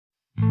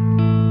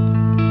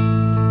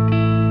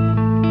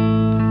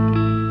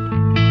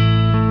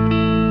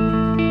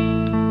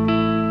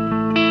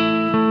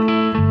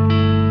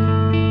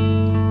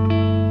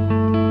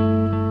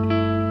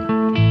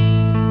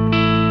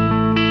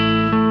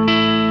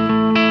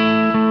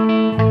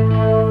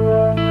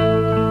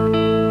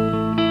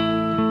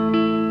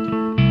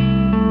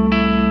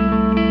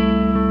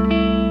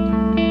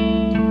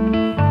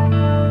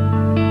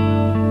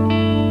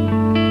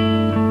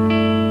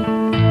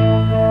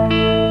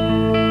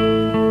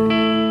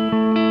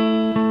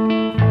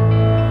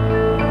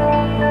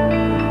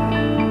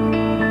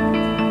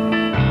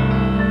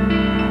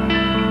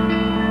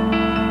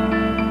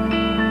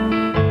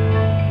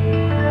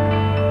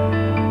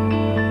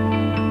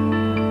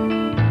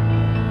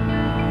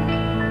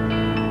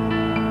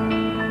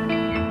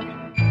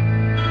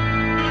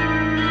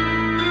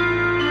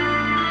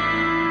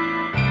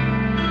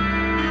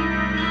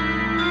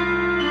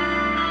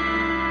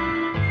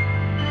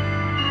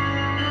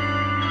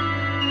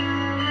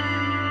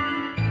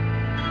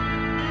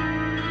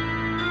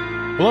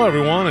Hello,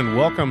 everyone, and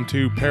welcome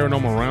to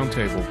Paranormal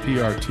Roundtable,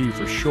 PRT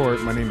for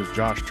short. My name is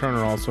Josh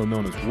Turner, also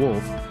known as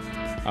Wolf.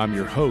 I'm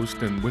your host,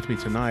 and with me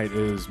tonight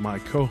is my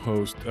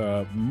co-host.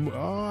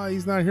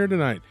 He's not here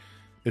tonight.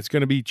 It's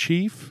going to be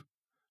Chief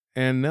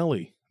and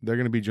Nelly. They're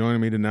going to be joining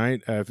me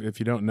tonight.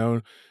 If you don't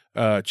know,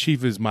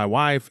 Chief is my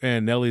wife,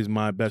 and Nelly's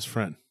my best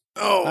friend.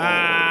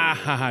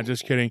 Oh,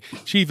 just kidding.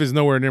 Chief is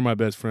nowhere near my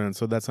best friend,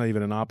 so that's not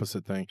even an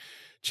opposite thing.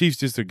 Chief's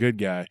just a good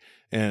guy,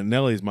 and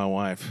Nelly's my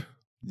wife.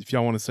 If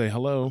y'all want to say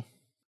hello.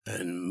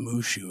 And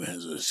Mushu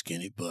has a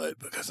skinny butt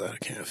because I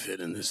can't fit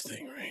in this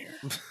thing right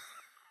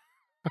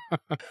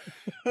here.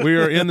 We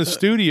are in the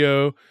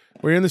studio.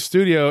 We're in the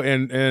studio,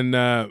 and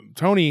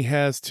Tony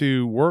has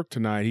to work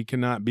tonight. He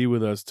cannot be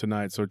with us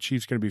tonight, so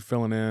Chief's going to be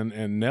filling in,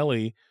 and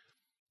Nelly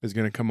is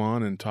going to come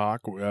on and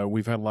talk.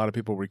 We've had a lot of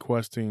people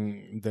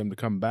requesting them to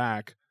come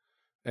back,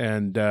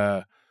 and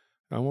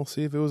we'll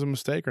see if it was a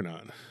mistake or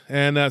not.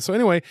 And so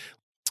anyway,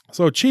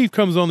 so Chief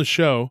comes on the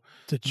show.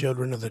 The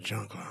children of the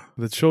jungle.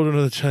 The children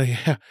of the jungle.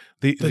 Yeah.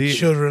 The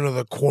children of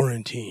the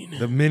quarantine.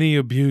 The many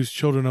abused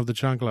children of the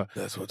chancla.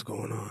 That's what's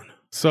going on.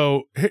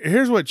 So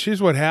here's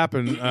what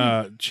happened.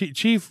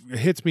 Chief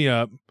hits me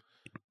up,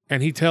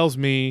 and he tells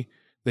me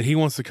that he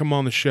wants to come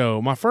on the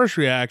show. My first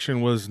reaction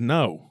was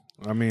no.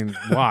 I mean,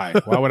 why?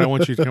 Why would I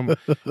want you to come?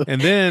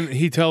 And then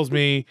he tells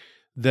me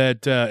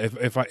that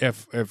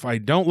if I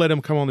don't let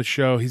him come on the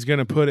show, he's going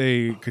to put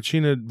a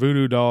Kachina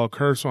voodoo doll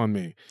curse on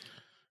me.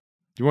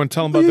 You want to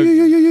tell him about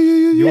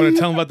You want to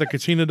tell him about the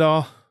Kachina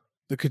doll?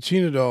 The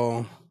Kachina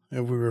doll,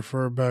 if we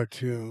refer back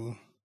to,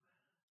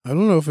 I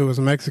don't know if it was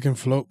Mexican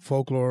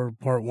folklore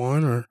part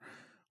 1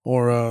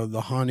 or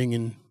the haunting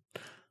in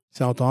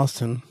South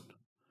Austin,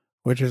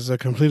 which is a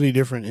completely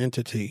different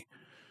entity.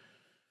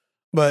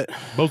 But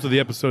both of the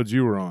episodes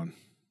you were on,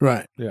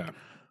 right? Yeah.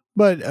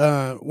 But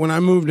when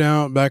I moved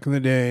out back in the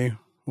day,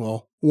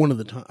 well, one of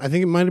the time, I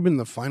think it might have been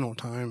the final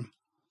time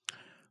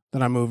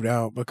that I moved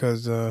out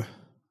because I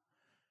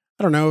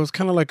don't know, it was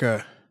kind of like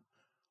a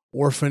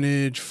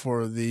orphanage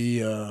for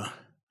the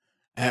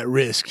at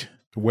risk.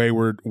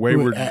 Wayward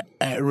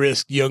at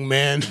risk young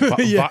man.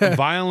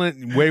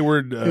 Violent,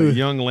 wayward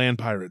young land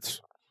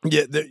pirates.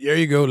 Yeah, there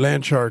you go,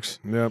 land sharks.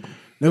 Yep.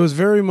 It was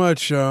very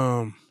much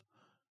John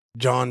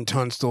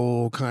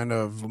Tunstall kind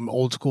of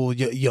old school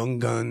young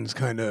guns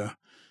kind of.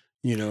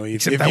 You know,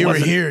 if you were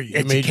here,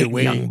 you made your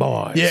weight. Young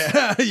boys.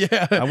 Yeah,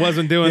 yeah. I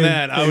wasn't doing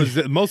that. I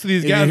was. Most of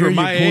these guys were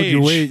my age.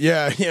 Your weight.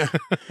 Yeah.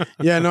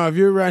 Yeah, no, if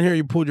you're around here,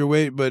 you pulled your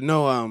weight. But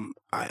no,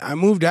 I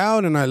moved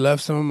out and I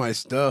left some of my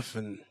stuff.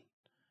 And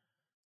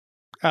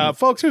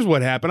folks, here's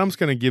what happened. I'm just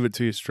going to give it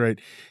to you straight.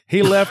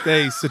 He left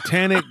a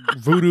satanic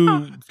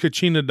voodoo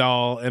Kachina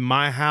doll in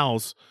my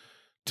house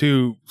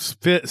to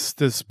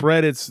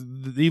spread its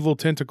evil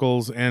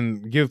tentacles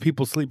and give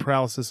people sleep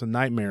paralysis and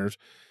nightmares.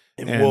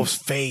 And Wolf's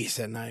face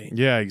at night.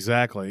 Yeah,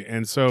 exactly.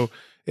 And so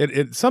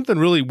it something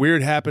really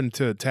weird happened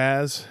to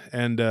Taz,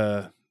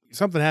 and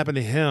something happened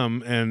to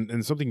him,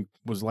 and something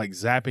was like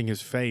zapping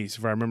his face,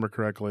 if I remember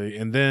correctly.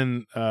 And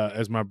then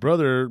as my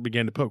brother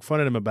began to poke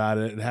fun at him about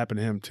it, it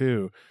happened to him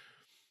too.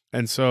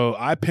 And so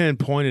I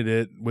pinpointed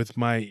it with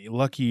my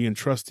lucky and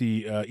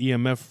trusty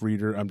EMF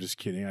reader. I'm just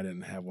kidding. I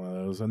didn't have one of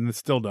those, and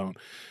still don't.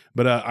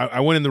 But I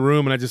went in the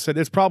room, and I just said,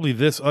 it's probably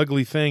this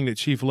ugly thing that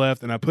Chief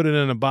left, and I put it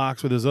in a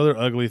box with his other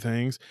ugly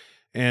things,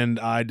 and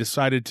I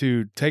decided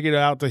to take it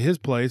out to his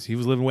place. He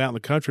was living way out in the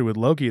country with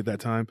Loki at that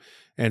time,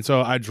 and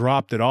so I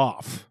dropped it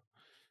off.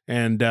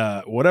 And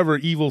whatever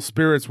evil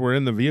spirits were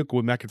in the vehicle,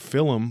 and I could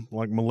feel them,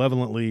 like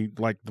malevolently,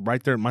 like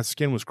right there. My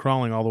skin was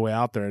crawling all the way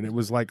out there, and it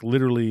was like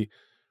literally...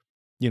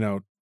 You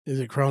know, is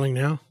it crawling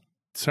now?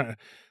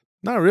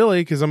 Not really,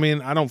 because I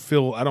mean, I don't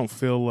feel. I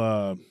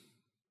feel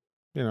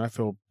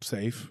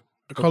safe.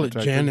 I call it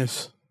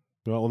Janice.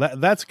 Well,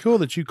 that's cool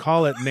that you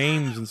call it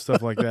names and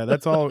stuff like that.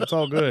 That's all. It's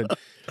all good.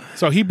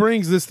 So he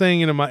brings this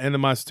thing into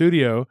my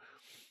studio,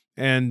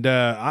 and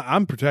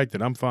I'm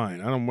protected. I'm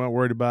fine. I'm not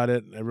worried about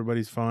it.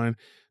 Everybody's fine.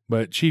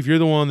 But Chief, you're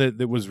the one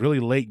that was really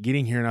late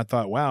getting here, and I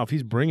thought, wow, if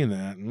he's bringing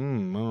that, I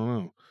don't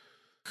know.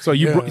 So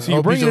you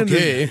bring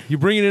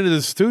it into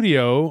the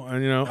studio,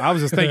 and I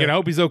was just thinking, I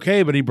hope he's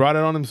okay, but he brought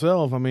it on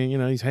himself. I mean,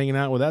 he's hanging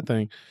out with that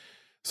thing.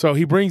 So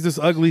he brings this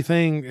ugly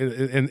thing,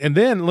 and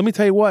then let me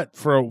tell you what,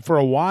 for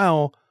a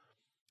while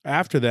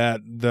after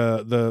that,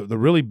 the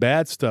really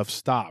bad stuff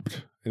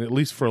stopped, and at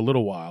least for a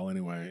little while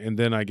anyway. And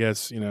then I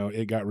guess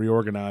it got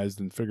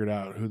reorganized and figured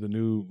out who the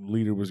new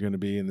leader was going to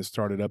be, and this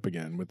started up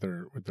again with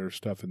their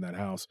stuff in that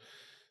house.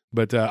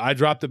 But I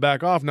dropped it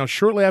back off. Now,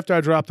 shortly after I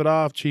dropped it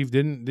off, Chief,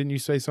 didn't you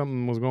say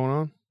something was going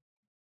on?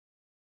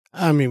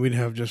 I mean, we'd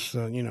have just,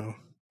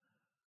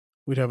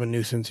 we'd have a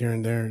nuisance here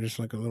and there, just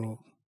like a little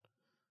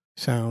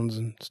sounds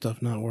and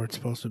stuff not where it's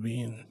supposed to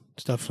be and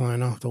stuff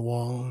flying off the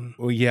wall.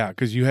 Well, yeah,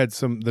 because you had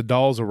the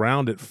dolls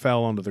around it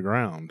fell onto the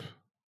ground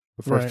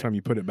the first time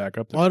you put it back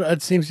up there. Well,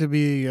 it seems to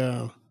be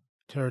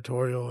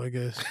territorial, I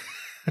guess.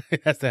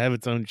 It has to have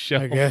its own show.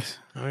 I guess.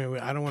 I mean,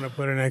 I don't want to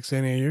put it next to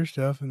any of your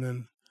stuff and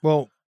then,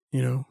 well,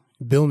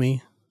 bill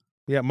me.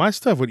 Yeah, my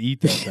stuff would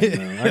eat that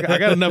thing. Though. I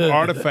got enough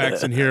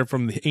artifacts in here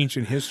from the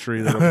ancient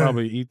history that'll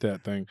probably eat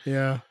that thing.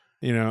 Yeah.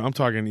 You know, I'm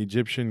talking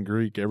Egyptian,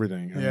 Greek,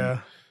 everything. Yeah.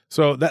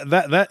 So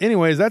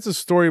anyways, that's a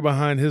story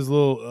behind his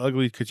little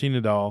ugly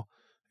Kachina doll.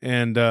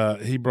 And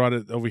he brought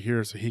it over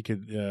here so he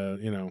could,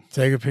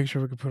 take a picture.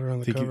 We could put it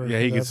on the cover.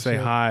 He could say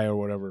hi or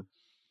whatever.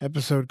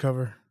 Episode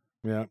cover.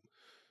 Yeah.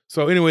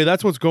 So anyway,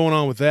 that's what's going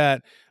on with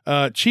that.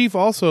 Chief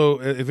also,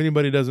 if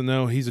anybody doesn't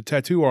know, he's a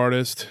tattoo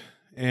artist,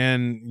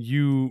 and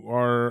you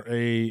are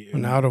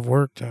an out of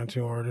work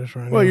tattoo artist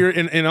right now. Well, you're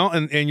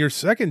and your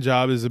second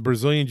job is a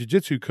Brazilian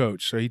jiu-jitsu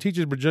coach. So he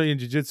teaches Brazilian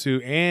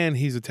jiu-jitsu, and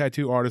he's a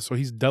tattoo artist. So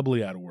he's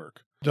doubly out of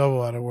work.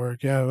 Double out of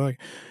work. Yeah. Like,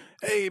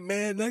 hey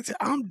man,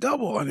 I'm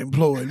double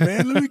unemployed,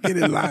 man. Let me get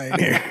in line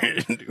here.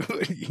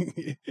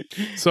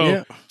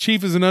 So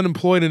Chief is an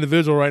unemployed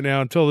individual right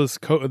now until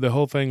the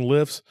whole thing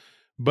lifts.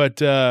 But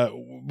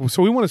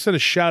so we want to send a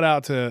shout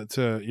out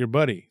to your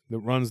buddy that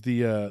runs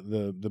the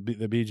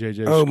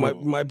BJJ. Oh,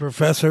 school. my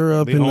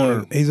professor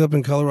he's up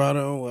in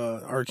Colorado,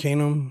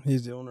 Arcanum.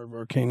 He's the owner of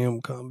Arcanum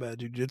Combat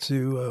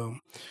Jiu-Jitsu.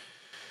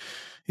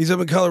 He's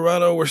up in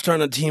Colorado. We're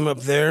starting a team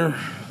up there,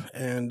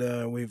 and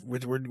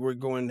we're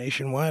going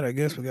nationwide. I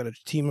guess we got a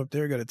team up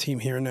there. Got a team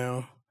here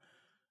now.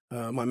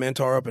 My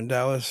mentor up in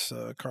Dallas,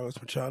 Carlos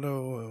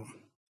Machado.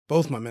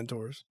 Both my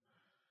mentors.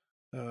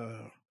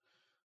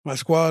 My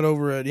squad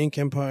over at Ink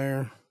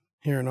Empire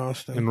here in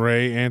Austin. And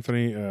Ray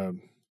Anthony.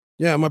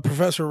 Yeah, my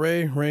professor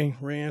Ray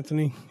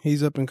Anthony.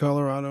 He's up in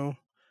Colorado.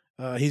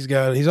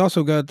 He's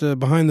also got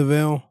Behind the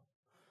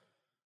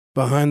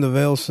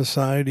Veil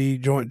Society.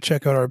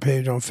 Check out our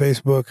page on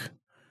Facebook.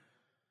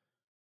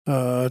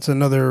 It's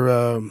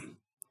another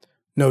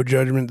no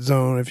judgment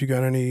zone. If you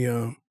got any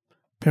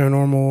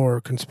paranormal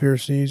or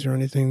conspiracies or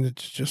anything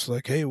that's just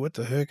like, hey, what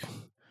the heck?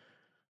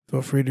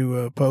 Feel free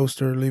to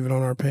post or leave it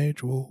on our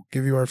page. We'll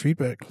give you our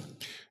feedback.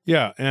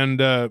 Yeah, and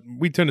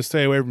we tend to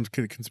stay away from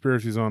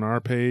conspiracies on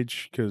our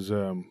page because,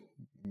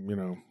 we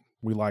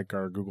like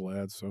our Google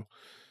ads. So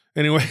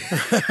anyway.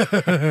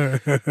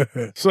 If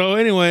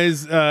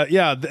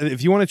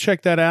you want to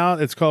check that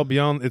out, it's called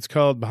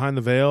Behind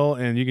the Veil,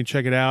 and you can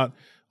check it out.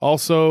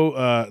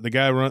 Also,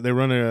 they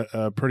run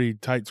a pretty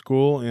tight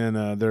school,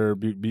 and they're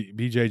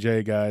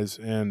BJJ guys,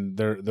 and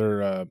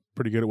they're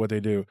pretty good at what they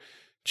do.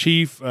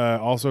 Chief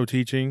also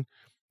teaching.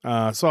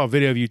 I saw a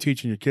video of you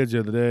teaching your kids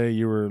the other day.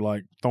 You were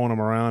like throwing them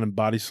around and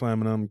body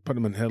slamming them,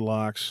 putting them in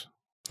headlocks.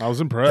 I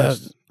was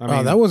impressed.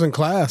 That wasn't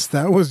class.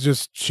 That was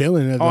just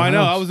chilling at the house. I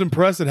know. I was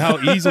impressed at how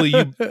easily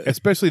you,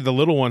 especially the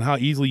little one, how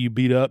easily you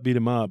beat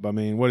him up. I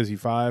mean, what is he,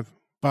 5?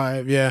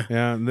 5, yeah.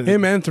 Yeah.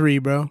 Him and 3,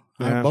 bro.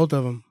 Yeah. Both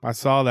of them. I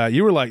saw that.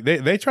 You were like,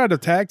 they tried to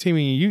tag team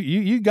you.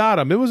 You got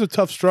him. It was a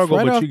tough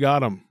struggle, but you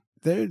got him.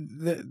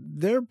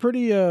 They're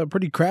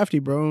pretty crafty,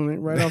 bro.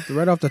 Right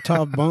off the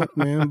top bunk,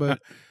 man. But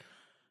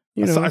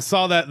I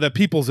saw that the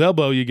people's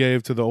elbow you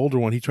gave to the older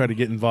one. He tried to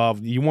get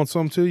involved. You want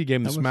some too? You gave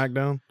him the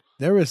smackdown.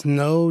 There is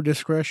no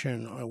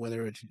discretion,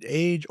 whether it's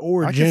age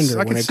or gender,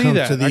 when it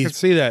comes to these. I can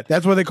see that.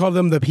 That's why they call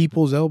them the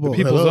people's elbow. The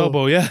people's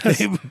elbow, yes.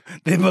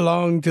 They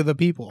belong to the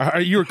people.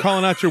 You were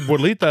calling out your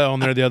bolita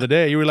on there the other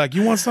day. You were like,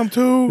 "You want some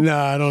too?" No,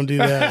 I don't do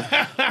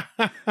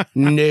that.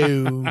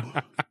 No.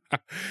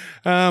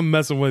 I'm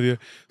messing with you.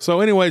 So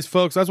anyways,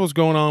 folks, that's what's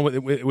going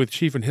on with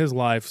Chief in his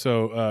life.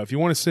 So if you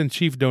want to send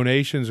Chief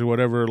donations or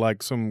whatever,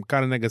 like some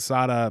carne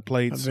asada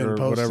plates or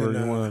whatever,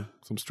 you want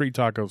some street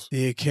tacos.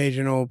 The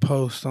occasional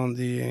post on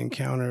the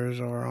encounters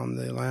or on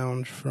the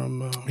lounge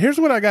from... Here's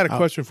what I got a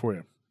question for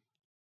you.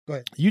 Go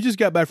ahead. You just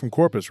got back from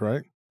Corpus,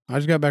 right? I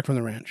just got back from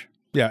the ranch.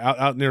 Yeah,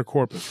 out near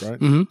Corpus, right?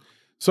 Mm-hmm.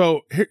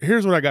 So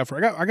here's what I got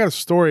I got a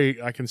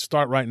story I can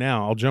start right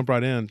now. I'll jump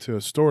right into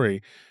a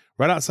story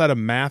right outside of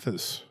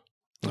Mathis.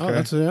 Okay. Oh,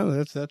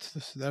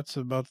 that's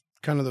about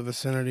kind of the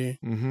vicinity.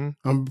 Mm-hmm.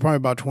 I'm probably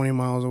about 20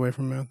 miles away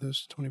from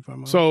Mathis, 25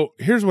 miles. So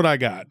here's what I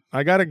got.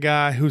 I got a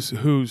guy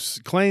who's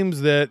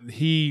claims that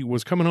he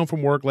was coming home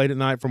from work late at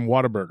night from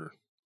Whataburger.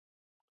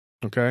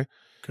 Okay.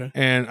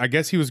 And I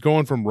guess he was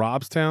going from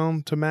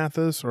Robstown to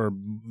Mathis, or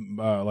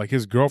like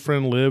his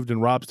girlfriend lived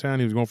in Robstown.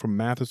 He was going from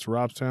Mathis to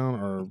Robstown,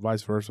 or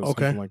vice versa,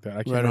 something like that.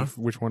 I can't remember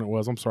which one it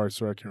was. I'm sorry,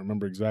 sir. I can't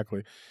remember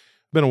exactly.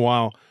 Been a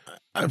while.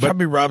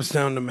 Probably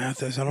Robstown to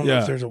Mathis. I don't know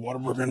if there's a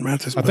Whataburger in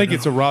Mathis. I think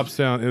it's a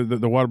Robstown. The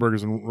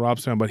Whataburger's in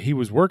Robstown, but he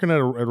was working at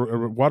a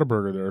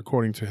Whataburger there,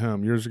 according to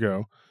him, years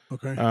ago.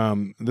 Okay.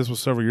 This was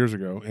several years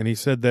ago, and he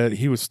said that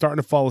he was starting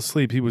to fall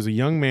asleep. He was a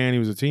young man. He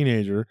was a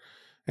teenager,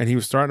 and he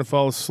was starting to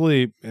fall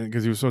asleep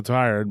because he was so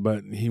tired.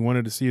 But he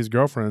wanted to see his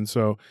girlfriend,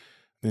 so.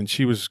 And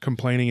she was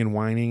complaining and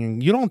whining,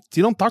 and you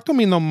don't talk to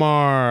me no more.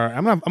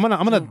 I'm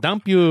gonna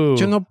dump you.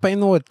 You don't pay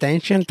no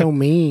attention to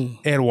me.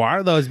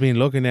 Eduardo's been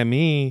looking at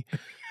me,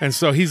 and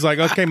so he's like,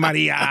 "Okay,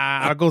 Maria,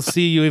 I'll go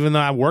see you, even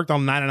though I worked all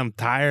night and I'm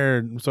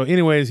tired." So,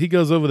 anyways, he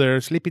goes over there,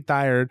 sleepy,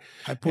 tired.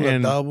 I pull a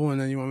double, and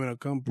then you want me to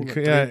come pull a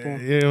triple.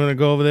 You want to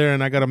go over there,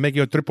 and I gotta make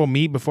you a triple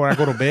meat before I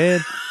go to bed.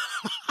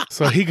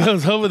 So he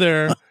goes over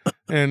there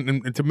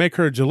and to make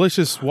her a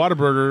delicious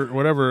Whataburger or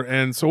whatever.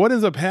 And so what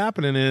ends up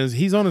happening is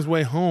he's on his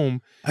way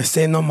home. I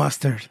say no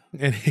mustard.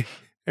 And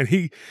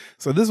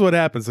So this is what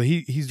happened. So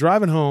he's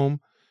driving home,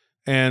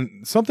 and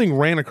something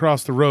ran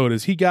across the road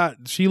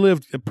she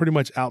lived pretty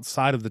much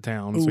outside of the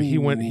town. So he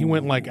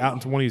went like out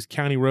into one of these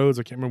county roads.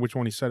 I can't remember which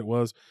one he said it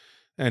was.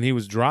 And he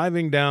was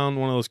driving down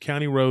one of those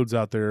county roads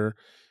out there,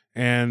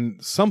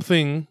 and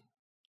something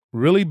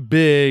really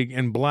big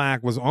and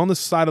black was on the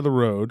side of the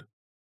road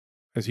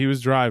as he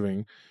was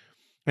driving.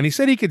 And he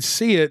said he could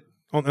see it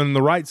on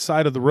the right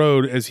side of the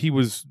road as he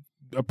was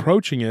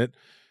approaching it.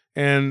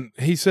 And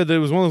he said that it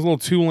was one of those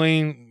little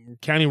 2-lane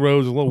county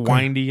roads, a little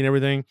windy and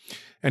everything.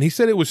 And he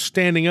said it was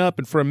standing up.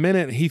 And for a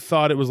minute, he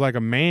thought it was like a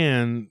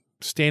man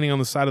standing on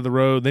the side of the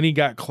road. Then he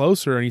got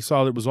closer and he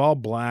saw that it was all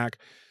black.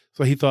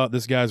 So he thought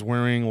this guy's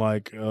wearing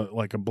like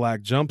a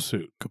black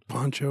jumpsuit. A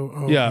poncho?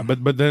 Oh. Yeah,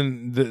 but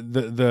then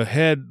the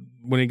head,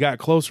 when he got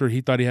closer,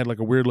 he thought he had like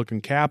a weird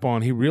looking cap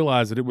on. He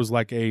realized that it was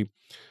like the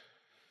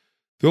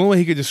only way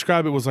he could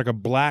describe it was like a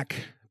black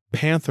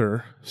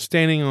panther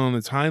standing on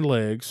its hind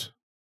legs,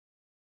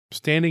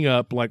 standing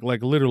up like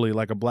literally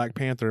like a black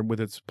panther with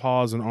its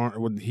paws and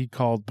what he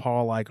called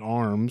paw-like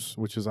arms,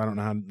 which is I don't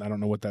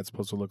know what that's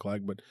supposed to look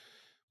like, but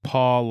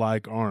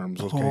paw-like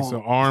arms. Okay,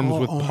 so arms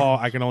with paw.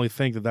 I can only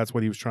think that that's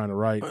what he was trying to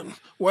write.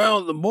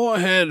 Well, the boy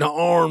had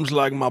arms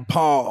like my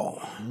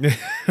paw.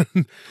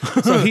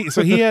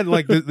 so he had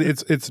like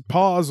its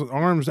paws,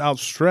 arms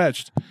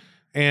outstretched.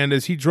 And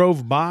as he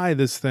drove by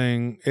this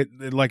thing,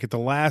 it like at the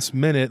last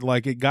minute,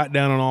 like it got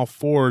down on all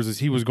fours as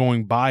he was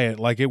going by it,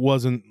 like it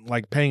wasn't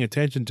like paying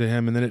attention to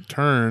him, and then it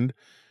turned,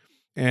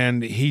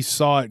 and he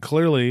saw it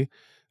clearly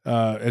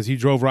as he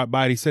drove right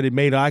by it. He said it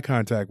made eye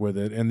contact with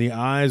it, and the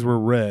eyes were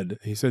red.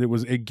 He said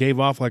it gave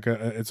off like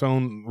its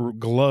own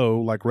glow,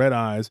 like red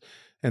eyes,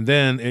 and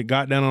then it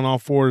got down on all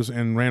fours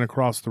and ran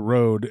across the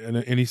road,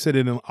 and he said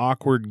in an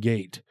awkward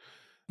gait.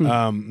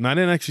 And I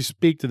didn't actually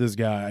speak to this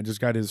guy; I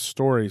just got his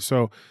story.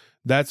 So.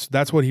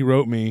 That's what he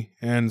wrote me,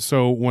 and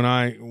so when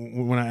I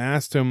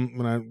asked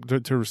him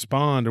to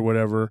respond or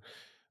whatever,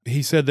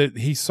 he said that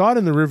he saw it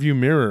in the rearview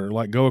mirror,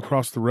 like go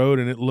across the road,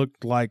 and it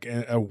looked like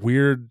a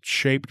weird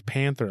shaped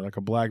panther, like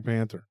a black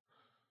panther.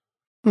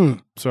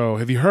 So,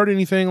 have you heard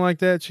anything like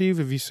that, Chief?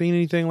 Have you seen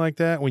anything like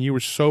that when you were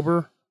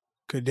sober?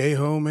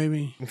 Cadejo,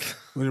 maybe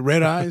with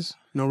red eyes.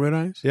 No red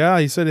eyes. Yeah,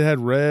 he said it had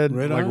red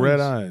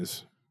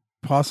eyes.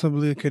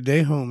 Possibly a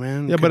Cadejo,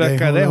 man. Yeah, but a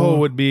Cadejo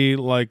would be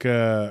like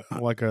a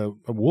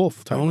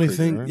wolf type. The only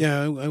creature, thing, right?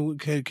 yeah,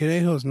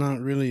 Cadejo is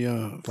not really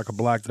like a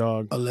black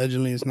dog.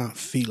 Allegedly, it's not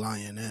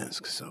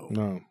feline-esque. So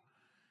no,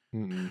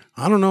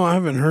 I don't know. I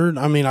haven't heard.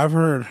 I mean, I've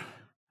heard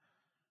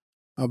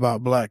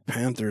about black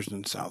panthers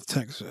in South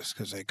Texas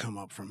because they come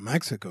up from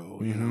Mexico.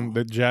 You know,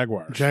 the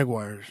jaguars.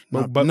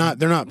 But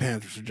they're not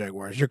panthers or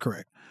jaguars. You're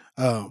correct.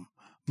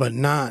 But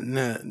not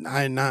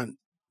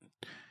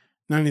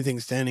anything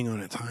standing on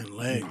its hind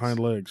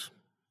legs.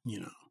 You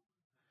know.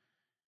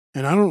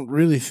 And I don't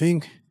really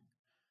think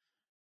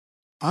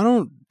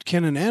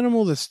can an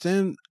animal that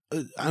stand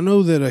I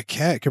know that a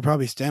cat could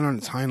probably stand on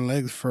its hind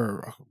legs for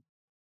a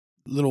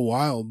little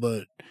while,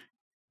 but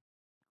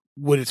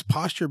would its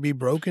posture be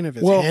broken if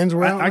its hands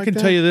were out? I can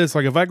tell you this,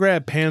 like if I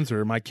grab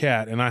Panzer, my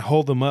cat, and I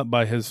hold him up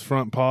by his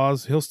front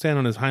paws, he'll stand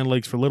on his hind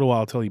legs for a little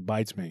while until he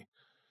bites me,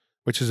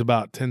 which is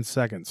about 10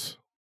 seconds.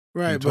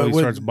 Right, until he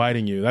starts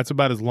biting you. That's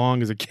about as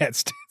long as a cat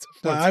stands.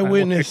 The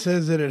eyewitness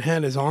says that it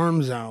had his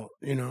arms out,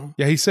 you know.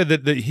 Yeah, he said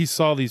that he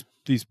saw these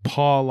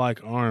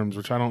paw-like arms,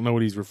 which I don't know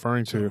what he's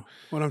referring to. So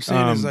what I'm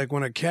saying is like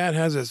when a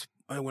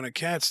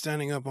cat's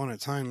standing up on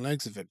its hind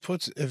legs, if it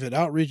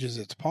outreaches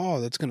its paw,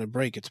 that's going to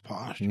break its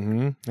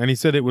posture. And he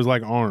said it was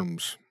like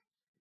arms.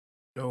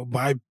 Oh,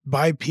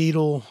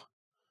 bipedal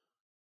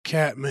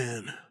cat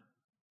man.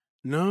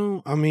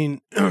 No, I mean.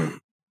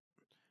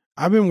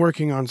 I've been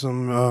working on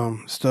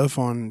some stuff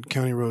on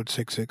County Road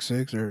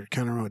 666 or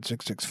County Road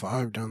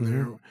 665 down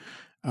there.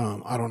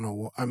 I don't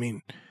know. I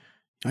mean,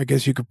 I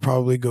guess you could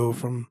probably go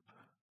from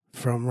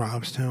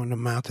Robstown to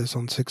Mathis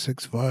on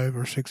 665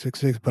 or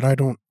 666, but I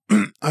don't,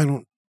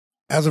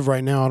 as of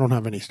right now, I don't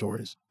have any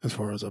stories as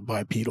far as a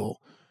bipedal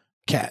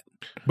cat.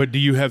 But do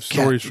you have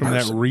stories from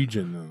that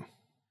region,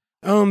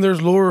 though?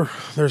 There's lore.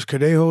 There's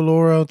Cadejo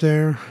lore out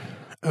there.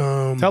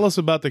 Tell us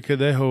about the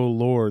Cadejo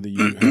lore that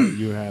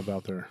you have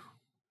out there.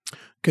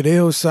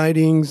 Cadejo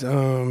sightings,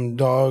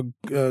 dog,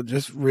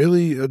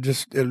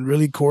 it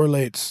really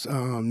correlates.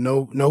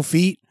 No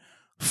feet,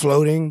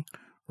 floating,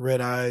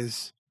 red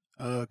eyes,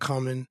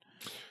 common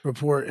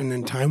report, and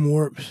then time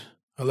warps.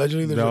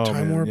 Allegedly, there's a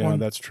time warp. Yeah,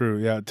 that's true.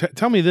 Yeah,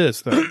 tell me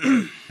this though,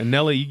 and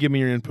Nelly, you give me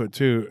your input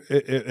too.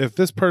 If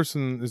this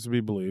person is to be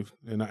believed,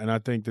 and I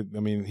think that, I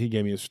mean, he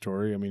gave me a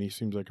story. I mean, he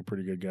seems like a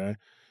pretty good guy.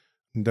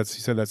 He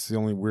said that's the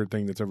only weird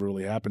thing that's ever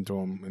really happened to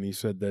him, and he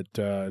said that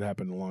it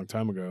happened a long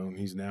time ago, and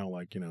he's now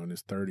like, in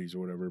his 30s or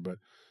whatever. But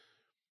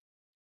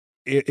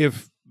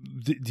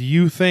do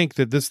you think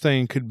that this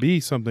thing could be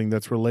something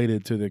that's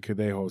related to the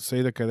Cadejo?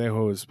 Say the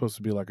Cadejo is supposed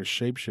to be like a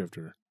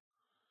shapeshifter,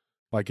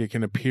 like it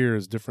can appear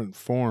as different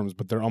forms,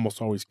 but they're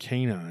almost always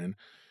canine.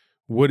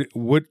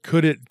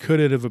 Could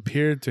it have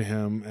appeared to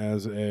him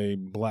as a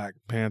Black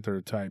Panther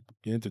type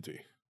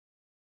entity?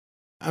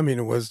 I mean,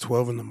 it was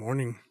 12 in the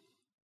morning.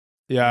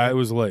 Yeah, it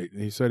was late.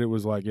 He said it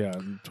was like 12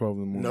 in the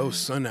morning. No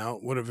sun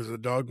out. What if it's a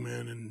dog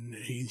man and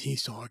he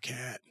saw a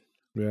cat?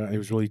 Yeah, he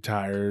was really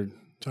tired,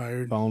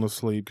 falling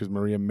asleep because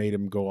Maria made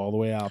him go all the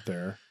way out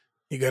there.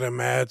 He got him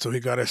mad, so he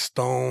got us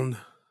stoned.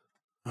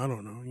 I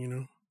don't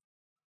know,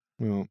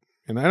 Well,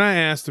 and I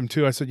asked him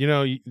too. I said,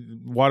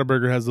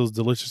 Whataburger has those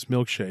delicious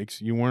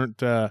milkshakes. You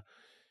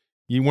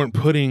weren't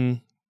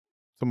putting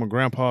some of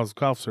Grandpa's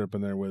cough syrup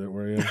in there with it,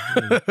 were you?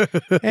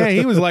 And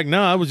he was like,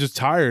 no, I was just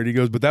tired. He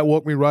goes, but that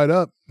woke me right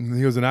up. And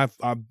he goes, and I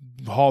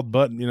hauled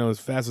butt, as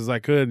fast as I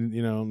could,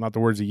 not the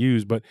words he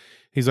used, but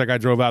he's like, I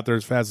drove out there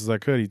as fast as I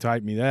could. He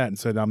typed me that and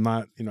said, I'm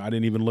not, I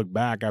didn't even look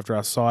back after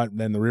I saw it.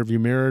 Then the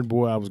rearview mirror,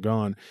 boy, I was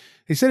gone.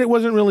 He said it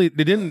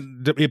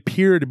didn't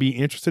appear to be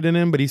interested in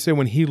him, but he said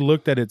when he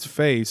looked at its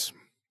face,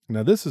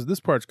 now this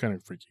part's kind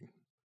of freaky.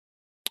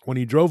 When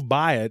he drove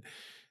by it,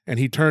 and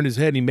he turned his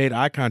head and he made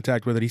eye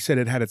contact with it. He said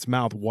it had its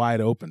mouth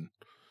wide open.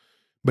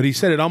 But he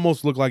said it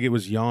almost looked like it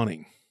was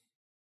yawning.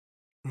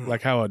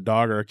 Like how a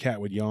dog or a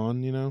cat would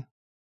yawn,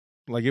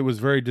 Like it was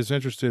very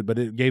disinterested, but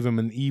it gave him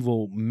an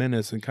evil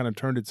menace and kind of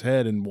turned its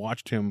head and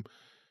watched him,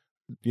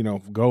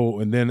 go.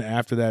 And then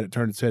after that, it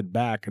turned its head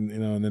back and,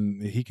 and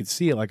then he could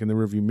see it like in the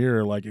rearview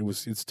mirror, like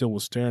it still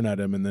was staring at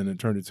him. And then it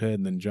turned its head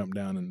and then jumped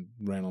down and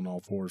ran on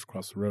all fours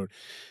across the road.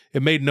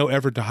 It made no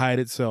effort to hide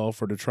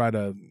itself or to try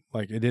to,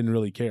 it didn't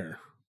really care.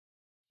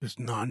 Just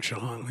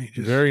nonchalantly.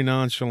 Very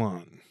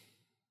nonchalant.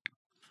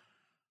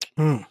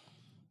 Hmm.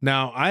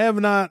 Now, I have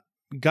not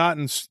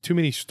gotten too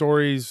many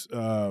stories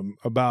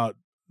about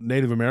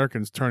Native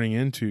Americans turning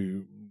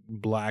into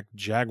black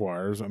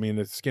jaguars. I mean,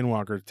 the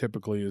skinwalker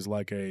typically is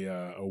like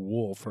a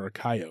wolf or a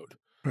coyote.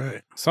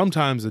 Right.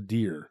 Sometimes a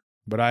deer,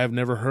 but I have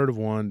never heard of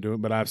one doing.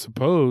 But I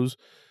suppose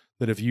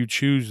that if you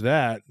choose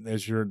that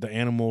as the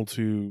animal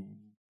to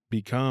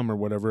become or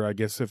whatever, I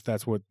guess if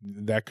that's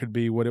that could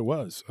be what it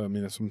was. I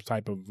mean, it's some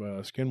type of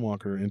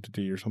skinwalker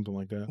entity or something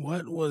like that.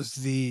 What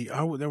was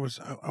I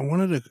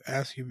wanted to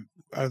ask you,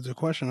 the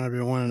question I've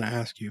been wanting to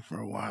ask you for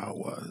a while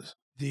was,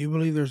 do you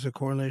believe there's a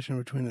correlation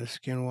between the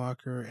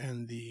skinwalker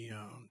and the,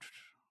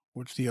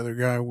 what's the other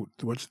guy?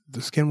 What's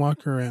the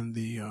skinwalker and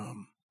the,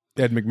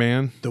 Ed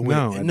McMahon?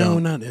 No,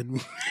 not Ed.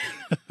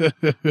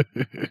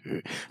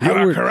 You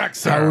are correct,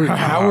 sir.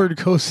 Howard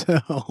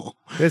Cosell.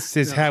 This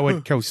is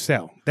Howard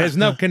Cosell. There's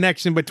no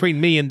connection between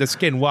me and the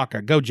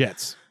skinwalker. Go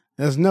Jets.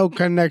 There's no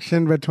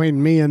connection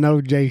between me and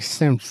O.J.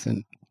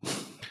 Simpson.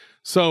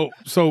 So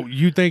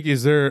you think,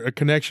 is there a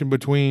connection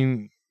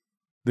between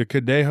the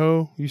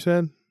Cadejo, you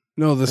said?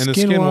 No, the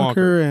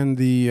skinwalker and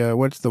the,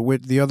 what's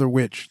the other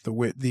witch? The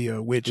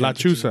witch. La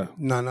Chusa.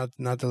 No,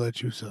 not the La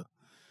Chusa.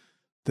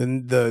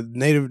 The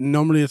native,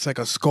 normally it's like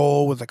a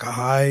skull with like a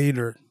hide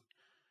or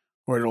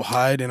it'll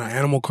hide in an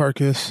animal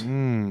carcass.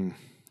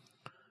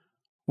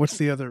 What's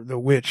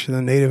the witch,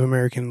 the Native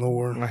American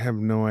lore? I have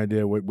no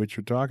idea what witch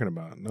you're talking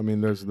about. I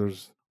mean,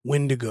 there's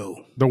Wendigo.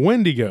 The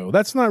Wendigo.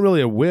 That's not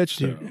really a witch,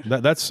 though.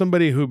 That's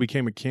somebody who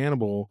became a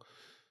cannibal.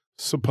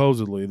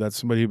 Supposedly, that's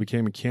somebody who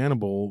became a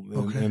cannibal,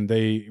 and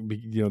they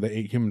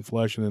ate human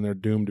flesh, and then they're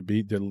doomed to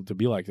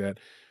be like that.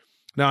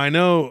 Now, I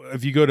know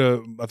if you go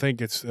to, I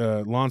think it's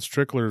Lon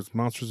Strickler's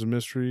Monsters and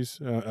Mysteries,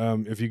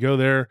 if you go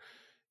there,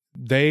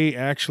 they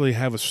actually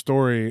have a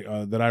story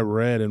that I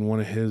read in one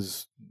of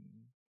his,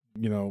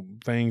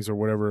 things or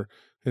whatever,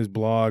 his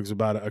blogs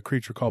about a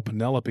creature called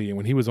Penelope. And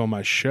when he was on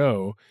my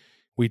show,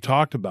 we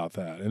talked about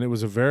that. And it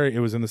was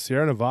in the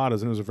Sierra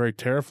Nevadas, and it was a very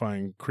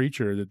terrifying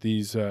creature that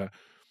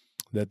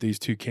these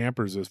two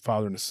campers, as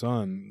father and a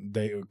son,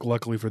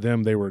 luckily for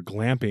them, they were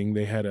glamping.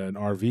 They had an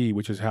RV,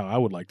 which is how I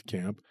would like to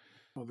camp.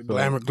 Oh, the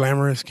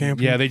glamorous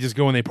camping? Yeah, they just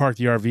go and they park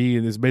the RV,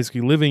 and it's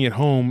basically living at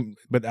home,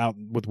 but out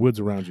with woods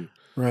around you.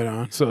 Right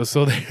on. So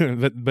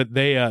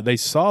they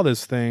saw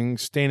this thing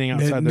standing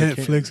outside their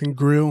Netflix and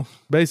grill.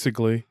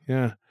 Basically,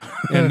 yeah.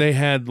 And they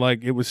had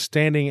it was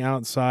standing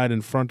outside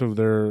in front of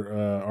their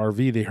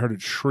RV. They heard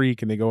it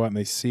shriek, and they go out and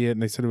they see it,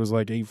 and they said it was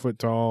 8 foot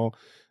tall,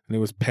 and it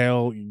was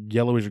pale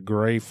yellowish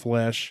gray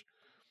flesh,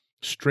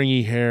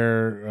 stringy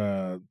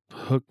hair,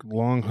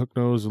 long hook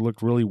nose. It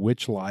looked really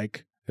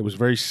witch-like. It was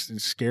very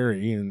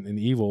scary and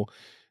evil.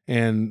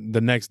 And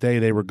the next day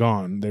they were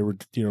gone. They were,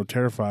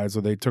 terrified,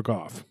 so they took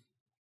off.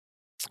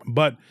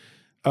 But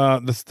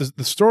the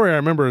story I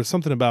remember is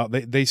something about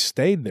they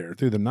stayed there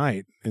through the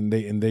night, and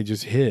they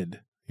just hid.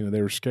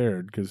 They were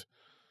scared because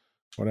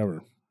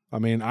whatever. I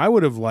mean, I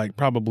would have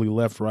probably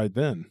left right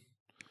then.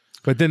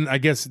 But then I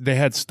guess they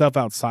had stuff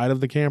outside of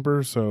the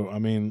camper, so I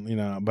mean,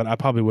 but I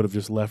probably would have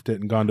just left it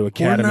and gone to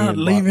Academy. We're not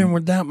leaving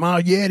without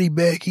my Yeti,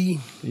 Becky.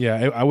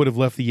 Yeah, I would have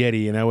left the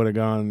Yeti, and I would have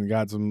gone and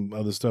got some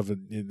other stuff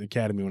at the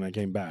Academy when I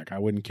came back. I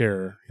wouldn't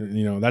care.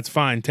 That's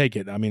fine. Take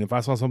it. I mean, if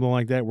I saw something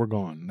like that, we're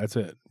gone. That's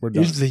it. We're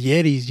done. It's the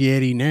Yeti's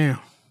Yeti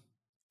now.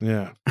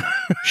 Yeah.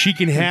 She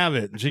can have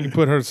it. She can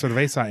put her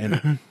cerveza in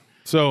it.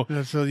 So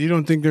you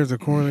don't think there's a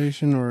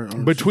correlation or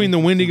between the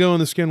Wendigo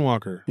and the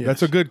Skinwalker? Yes.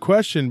 That's a good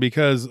question,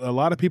 because a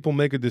lot of people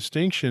make a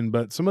distinction,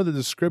 but some of the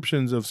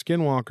descriptions of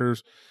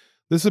Skinwalkers,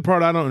 This is the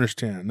part I don't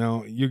understand.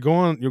 Now you'll go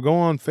on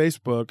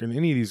Facebook and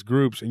any of these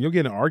groups, and you'll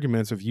get in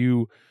arguments if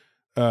you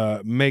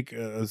make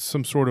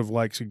some sort of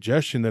like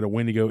suggestion that a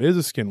Wendigo is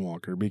a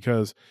skinwalker,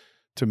 because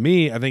to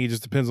me, I think it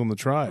just depends on the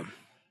tribe.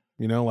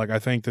 You know, like I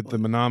think that the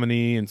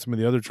Menominee and some of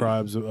the other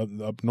tribes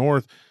up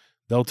north,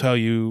 they'll tell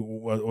you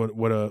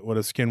what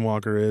a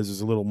skinwalker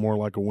is a little more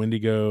like a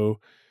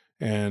Wendigo.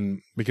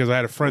 And because I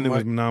had a friend that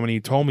was Menominee, he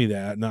told me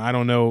that. Now I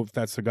don't know if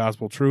that's the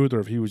gospel truth or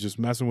if he was just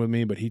messing with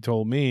me, but he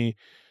told me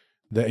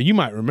that, you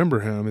might remember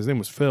him. His name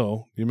was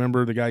Phil. You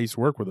remember the guy who used to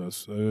work with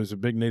us? He was a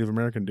big Native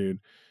American dude.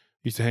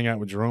 He used to hang out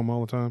with Jerome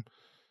all the time.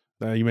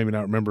 You maybe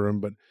not remember him,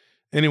 but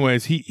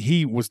anyways,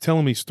 he was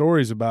telling me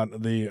stories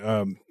about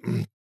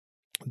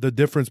the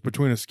difference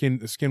between a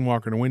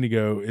skinwalker and a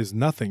Wendigo is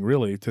nothing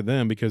really to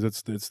them, because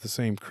it's the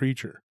same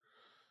creature,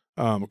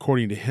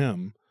 according to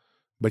him.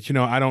 But, you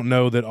know, I don't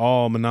know that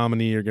all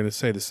Menominee are going to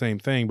say the same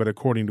thing, but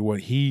according to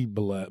what he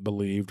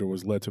believed or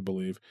was led to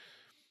believe.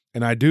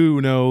 And I do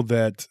know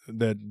that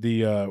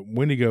the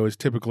Wendigo is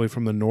typically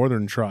from the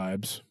northern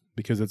tribes,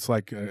 because it's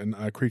like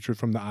a creature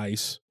from the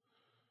ice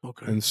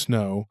and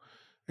snow.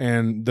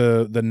 And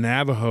the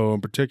Navajo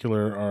in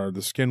particular are the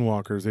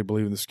skinwalkers. They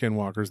believe in the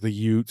skinwalkers. The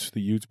Utes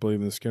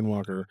believe in the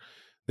skinwalker.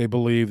 They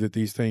believe that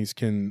these things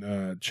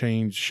can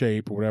change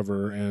shape or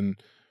whatever.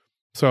 And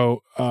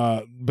so,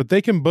 but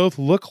they can both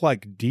look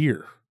like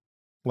deer.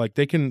 Like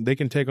they can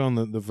take on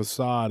the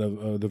facade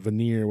of the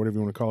veneer, whatever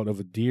you want to call it, of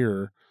a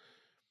deer.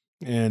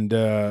 And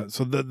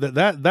so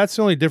that's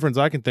the only difference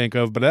I can think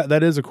of. But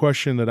that is a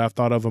question that I've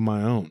thought of on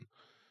my own,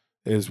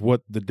 is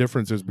what the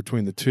difference is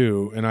between the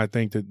two. And I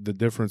think that the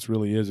difference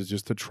really is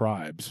just the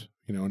tribes,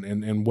 you know,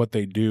 and what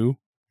they do.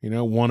 You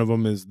know, one of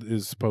them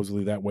is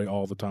supposedly that way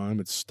all the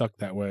time. It's stuck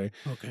that way.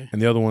 Okay. And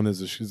the other one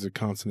is a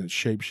constant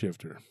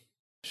shapeshifter.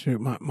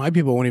 Shoot, my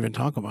people won't even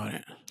talk about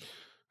it.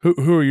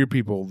 Who are your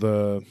people?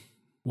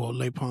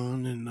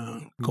 Lepon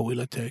and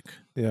Coelatek.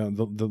 Yeah,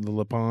 the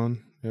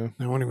Lepon. Yeah,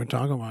 they won't even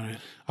talk about it.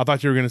 I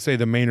thought you were going to say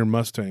the Maynard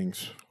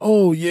Mustangs.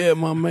 Oh yeah,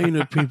 my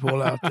Maynard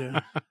people out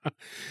there.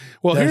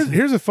 Well,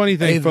 here's a funny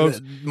thing,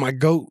 folks. My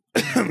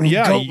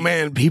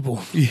Goatman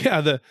people. Yeah,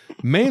 the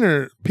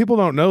Maynard people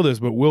don't know this,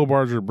 but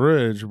Barger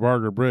Bridge,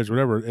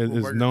 whatever,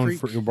 is known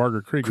for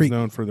Barger Creek is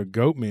known for the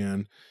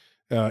Goatman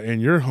in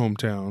your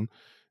hometown.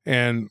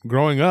 And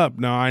growing up,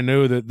 now I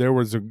know that there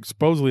was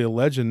supposedly a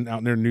legend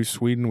out near New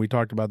Sweden. We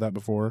talked about that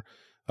before,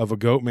 of a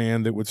goat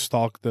man that would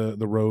stalk the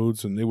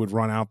roads, and they would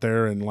run out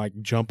there and like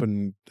jump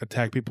and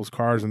attack people's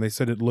cars. And they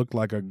said it looked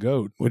like a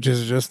goat, which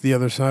is just the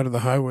other side of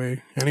the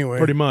highway anyway.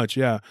 Pretty much,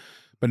 yeah.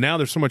 But now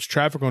there's so much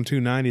traffic on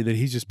 290 that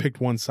he's just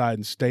picked one side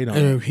and stayed on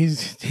it.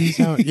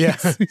 He's out, yeah.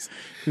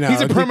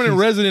 He's a permanent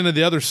resident of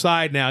the other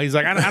side now. He's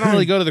like, I don't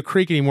really go to the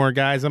creek anymore,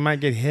 guys. I might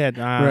get hit.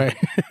 Right.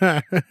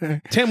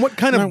 Tim, what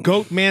kind of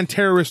goat man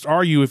terrorist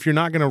are you if you're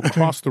not going to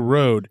cross the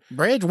road?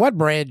 Bridge? What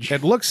bridge?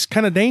 It looks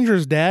kind of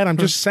dangerous, Dad. I'm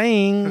just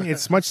saying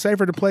it's much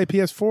safer to play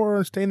PS4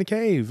 and stay in the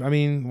cave. I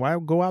mean, why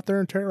go out there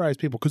and terrorize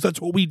people? Because that's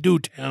what we do,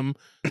 Tim.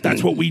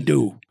 That's what we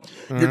do.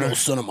 You're no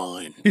son of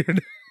mine.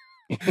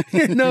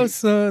 You're no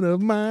son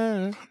of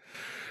mine.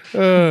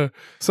 So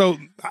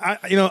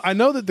I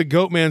know that the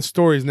Goatman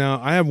stories.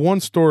 Now I have one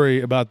story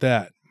about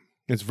that.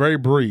 It's very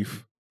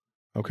brief.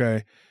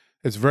 Okay,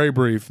 it's very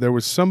brief. There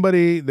was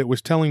somebody that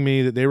was telling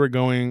me that they were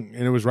going,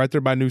 and it was right there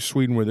by New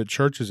Sweden where the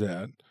church is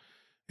at,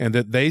 and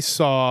that they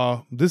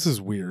saw. This is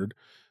weird.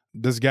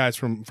 This guy's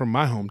from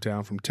my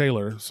hometown, from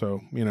Taylor.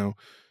 So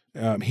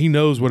he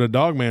knows what a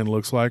dogman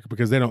looks like,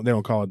 because they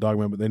don't call it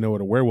dogman, but they know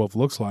what a werewolf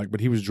looks like. But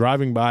he was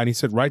driving by, and he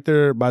said right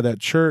there by that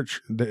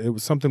church,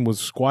 something was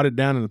squatted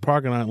down in the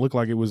parking lot. It looked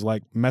like it was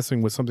like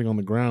messing with something on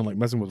the ground, like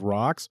messing with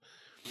rocks.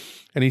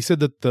 And he said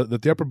that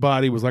the upper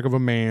body was like of a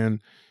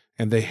man,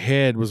 and the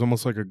head was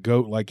almost like a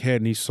goat-like head.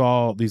 And he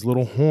saw these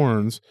little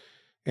horns,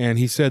 and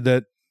he said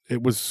that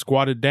it was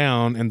squatted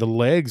down, and the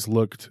legs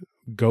looked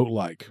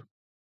goat-like.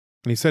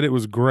 And he said it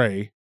was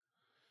gray.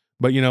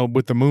 But,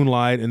 with the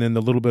moonlight and then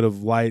the little bit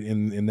of light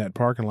in that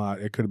parking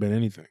lot, it could have been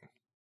anything.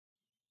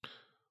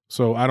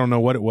 So I don't know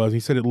what it was. He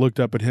said it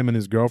looked up at him and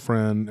his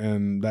girlfriend,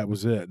 and that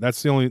was it.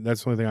 That's the only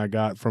thing I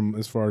got from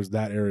as far as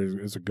that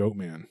area is a goat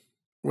man.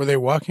 Were they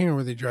walking or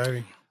were they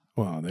driving?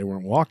 Well, they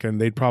weren't walking.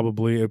 It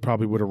probably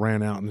would have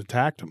ran out and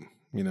attacked him,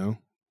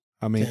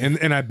 I mean,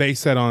 and I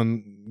base that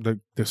on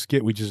the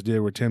skit we just did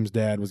where Tim's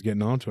dad was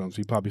getting onto him, so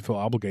he probably felt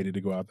obligated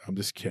to go out there. I'm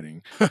just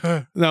kidding.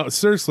 No,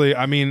 seriously.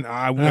 I mean,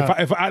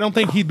 if I don't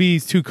think he'd be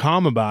too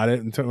calm about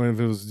it if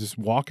it was just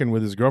walking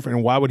with his girlfriend.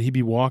 And why would he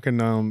be walking?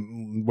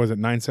 Was it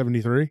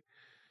 973?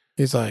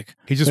 He's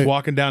just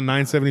walking down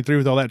 973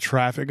 with all that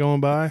traffic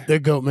going by. The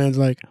goat man's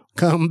like,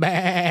 come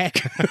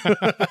back.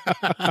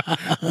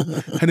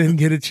 I didn't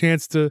get a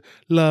chance to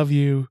love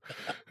you.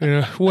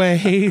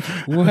 Wait.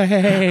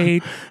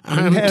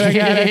 I never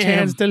got a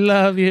chance to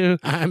love you.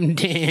 I'm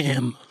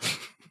Tim.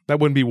 That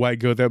wouldn't be white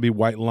goat. That would be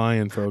white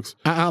lion, folks.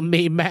 I'll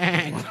be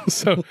back.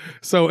 So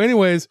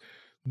anyways,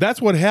 that's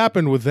what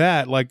happened with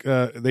that. Like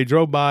they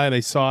drove by,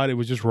 they saw it. It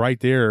was just right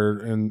there.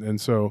 And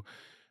so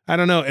I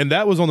don't know. And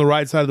that was on the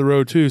right side of the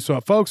road too. So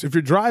folks, if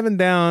you're driving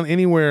down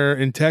anywhere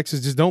in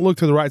Texas, just don't look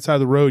to the right side of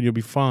the road. You'll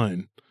be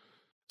fine.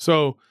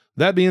 So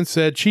that being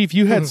said, Chief,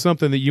 you had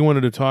something that you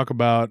wanted to talk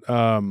about.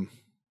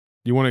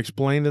 You want to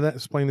explain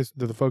this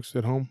to the folks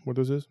at home what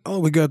this is? Oh,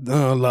 we got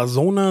La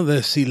Zona de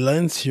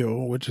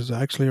Silencio, which is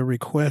actually a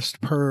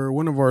request per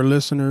one of our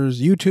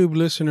listeners, YouTube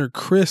listener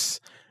Chris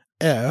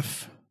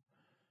F.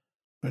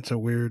 That's a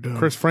weird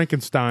Chris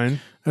Frankenstein.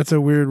 That's a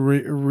weird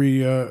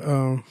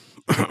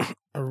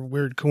a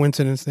weird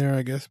coincidence there,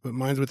 I guess. But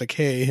mine's with a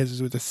K, his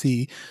is with a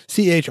C.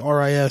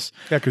 CHRIS.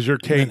 Yeah, because you're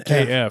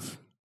KF.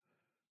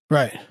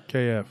 Right.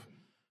 KF.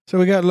 So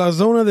we got La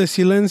Zona de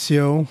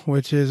Silencio,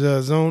 which is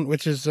a zone,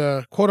 which is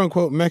quote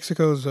unquote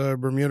Mexico's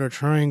Bermuda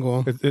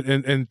Triangle.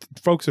 And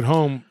folks at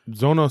home,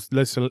 Zona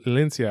de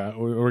Silencio,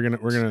 we're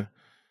gonna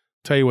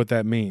tell you what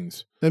that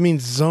means. That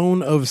means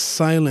zone of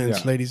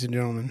silence, ladies and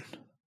gentlemen.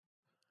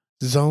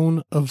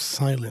 Zone of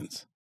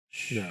silence.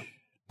 Yeah.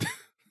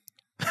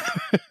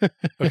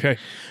 Okay.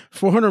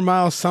 400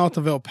 miles south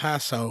of El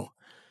Paso,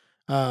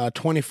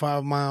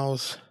 25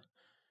 miles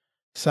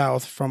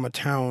south from a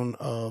town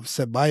of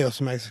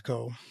Ceballos,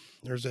 Mexico.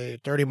 There's a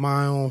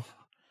 30-mile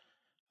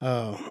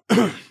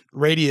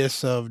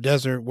radius of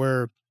desert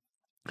where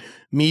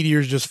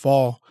meteors just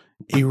fall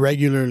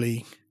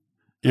irregularly.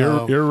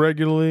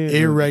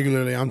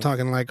 Irregularly. I'm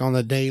talking like on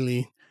the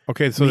daily.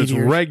 Okay, so meteors. It's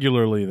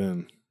regularly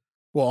then.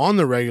 Well, on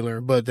the regular,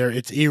 but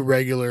it's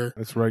irregular.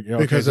 That's regular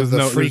because of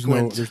the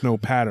frequent. There's no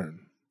pattern.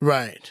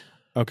 Right.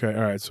 Okay.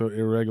 All right. So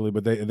irregularly,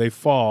 but they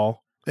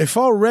fall. They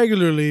fall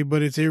regularly,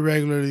 but it's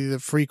irregularly the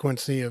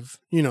frequency of,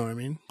 you know what I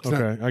mean?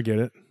 Okay, I get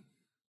it.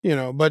 You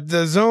know, but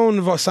the zone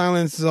of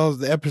silence is also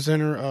the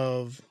epicenter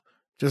of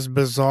just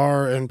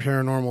bizarre and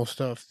paranormal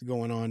stuff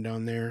going on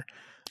down there.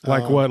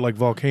 Like what? Like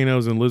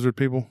volcanoes and lizard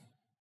people?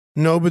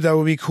 No, but that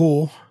would be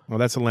cool. Well,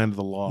 that's the land of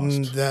the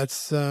lost.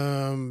 That's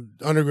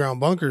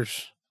underground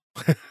bunkers.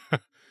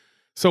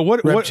 So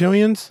what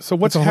reptilians? So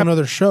what's a whole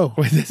other show?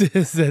 Wait,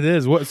 it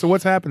is. So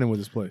what's happening with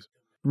this place?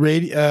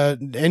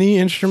 Any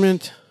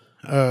instrument,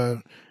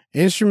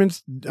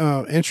 instruments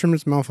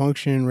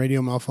malfunction,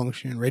 radio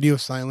malfunction, radio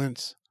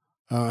silence.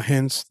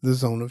 Hence the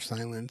zone of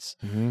silence.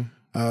 Mm-hmm.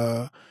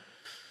 I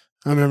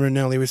remember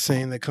Nelly was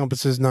saying that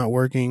compasses not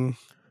working.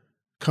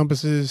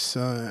 Compasses,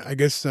 I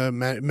guess,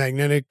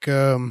 magnetic.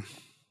 Are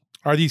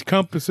these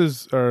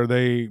compasses? Are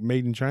they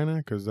made in China?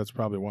 Because that's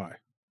probably why.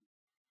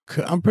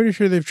 I'm pretty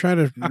sure they've tried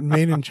it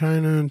made in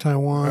China and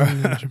Taiwan.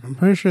 I'm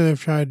pretty sure they've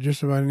tried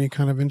just about any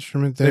kind of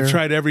instrument there. They've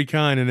tried every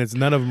kind, and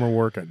none of them are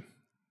working.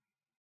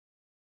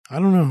 I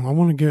don't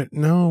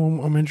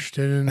know. I'm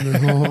interested in the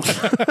whole.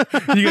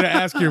 You got to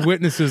ask your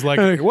witnesses,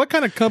 like, what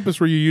kind of compass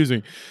were you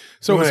using?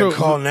 So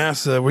call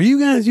NASA. Were you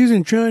guys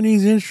using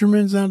Chinese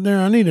instruments out there?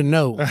 I need to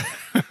know.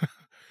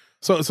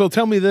 So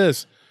tell me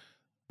this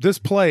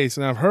place,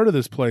 and I've heard of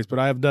this place, but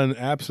I have done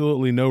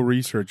absolutely no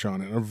research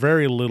on it, or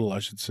very little, I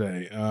should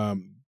say.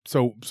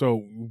 So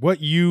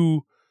what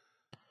you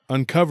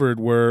uncovered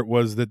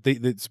was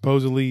that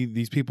supposedly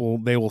these people,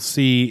 they will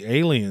see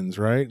aliens,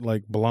 right?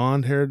 Like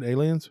blonde-haired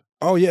aliens?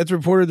 Oh, yeah. It's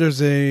reported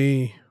there's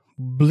a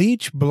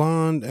bleach,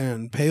 blonde,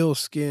 and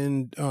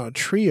pale-skinned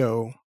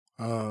trio,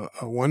 two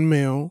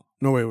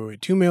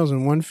males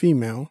and one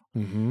female,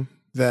 mm-hmm.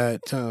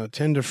 that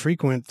tend to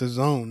frequent the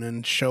zone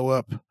and show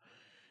up.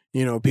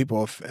 You know,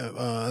 people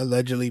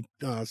allegedly,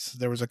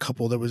 there was a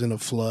couple that was in a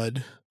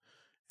flood,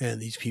 and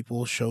these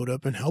people showed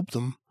up and helped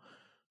them.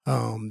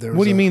 What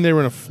do you mean they were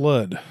in a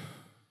flood?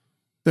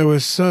 There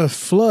was a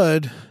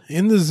flood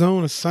in the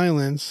zone of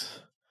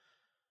silence,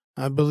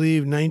 I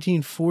believe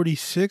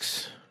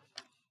 1946.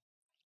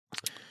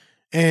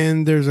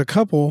 And there's a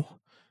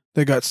couple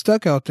that got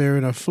stuck out there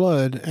in a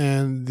flood,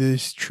 and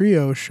this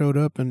trio showed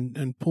up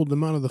and pulled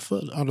them out of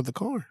the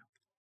car.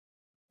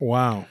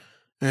 Wow.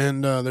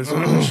 And there's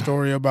another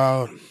story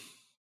about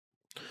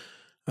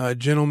a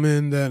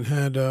gentleman that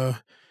had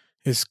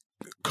his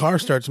car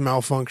starts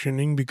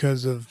malfunctioning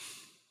because of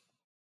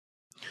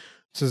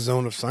it's a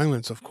zone of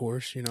silence, of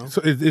course, you know.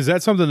 So is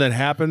that something that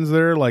happens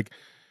there? Like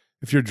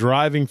if you're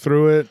driving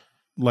through it,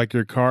 like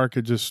your car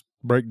could just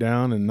break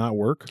down and not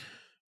work?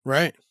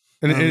 Right.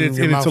 And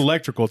it's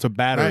electrical. It's a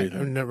battery.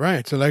 Right.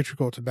 It's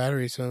electrical. It's a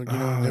battery. So, you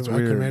know, that's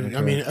weird. Okay.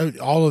 I mean,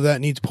 all of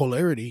that needs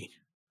polarity.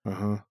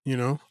 Uh-huh. You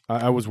know?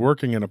 I was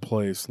working in a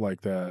place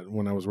like that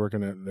when I was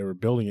working they were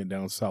building it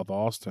down South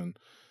Austin.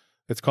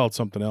 It's called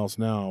something else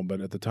now, but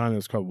at the time it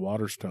was called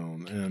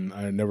Waterstone. And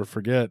I never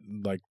forget,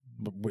 like,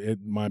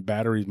 my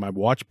batteries, my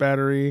watch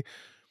battery,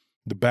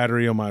 the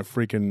battery on my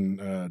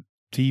freaking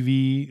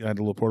TV, I had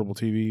a little portable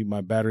TV,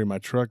 my battery in my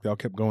truck, they all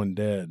kept going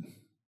dead.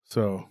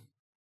 So,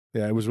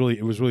 yeah, it was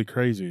really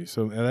crazy.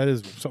 So that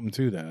is something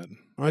to that.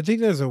 I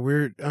think that's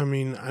I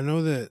mean, I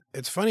know that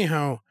it's funny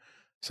how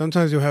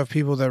sometimes you'll have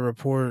people that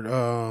report,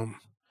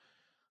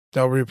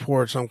 they'll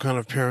report some kind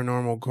of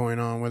paranormal going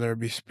on, whether it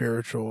be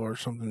spiritual or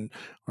something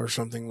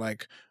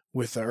like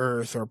with the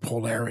earth or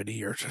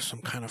polarity or just some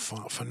kind of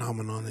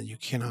phenomenon that you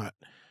cannot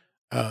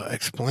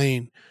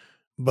explain.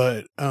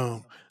 But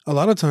a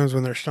lot of times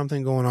when there's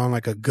something going on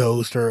like a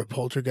ghost or a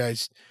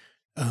poltergeist,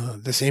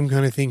 the same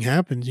kind of thing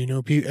happens, you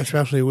know,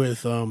 especially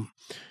with a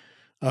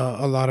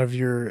lot of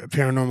your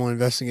paranormal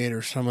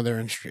investigators, some of their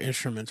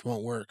instruments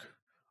won't work.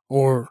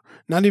 Or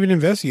not even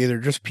investigator,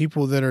 just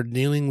people that are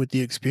dealing with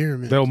the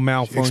experiment. They'll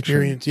malfunction.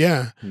 Experience,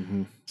 yeah.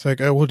 Mm-hmm. It's like,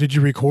 oh, well, did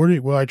you record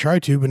it? Well, I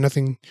tried to, but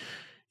nothing,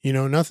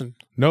 nothing.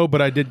 No,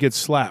 but I did get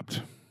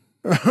slapped.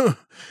 But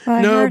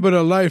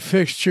a light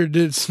fixture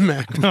did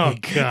smack me. Oh,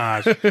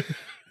 gosh.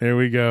 There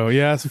we go.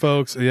 Yes,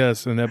 folks.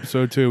 Yes, in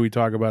episode 2, we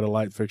talk about a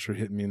light fixture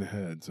hitting me in the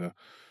head. So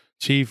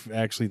Chief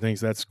actually thinks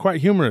that's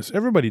quite humorous.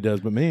 Everybody does,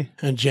 but me.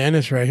 And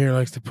Janice right here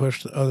likes to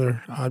push the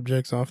other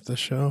objects off the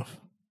shelf.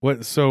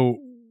 What? So...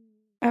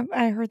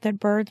 I heard that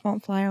birds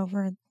won't fly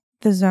over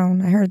the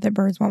zone. I heard that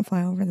birds won't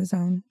fly over the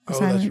zone. Oh,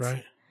 silence. That's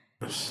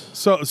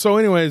right. So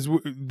anyways,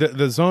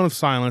 the zone of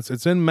silence,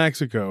 it's in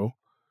Mexico.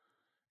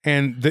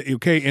 And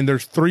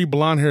there's 3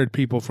 blonde-haired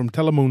people from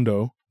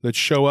Telemundo that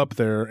show up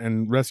there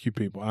and rescue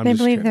people. They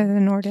believe they're the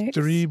Nordics.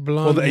 3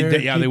 blonde-haired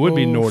people. Yeah, they would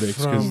be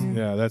Nordics.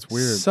 Yeah, that's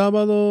weird.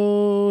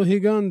 Sábado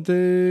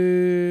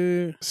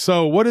Gigante.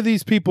 So what do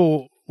these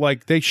people,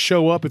 like, they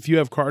show up if you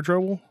have car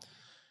trouble?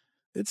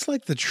 It's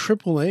like the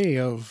AAA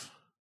of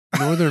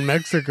Northern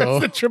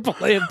Mexico. The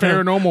AAA of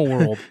paranormal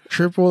world.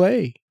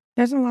 AAA.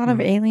 There's a lot of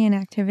alien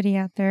activity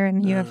out there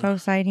and UFO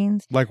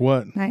sightings. Like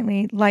what?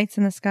 Nightly lights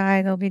in the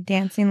sky. There'll be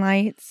dancing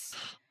lights.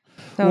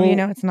 So,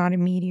 it's not a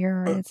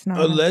meteor. It's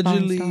not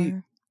allegedly, a falling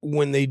star.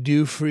 When they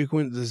do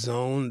frequent the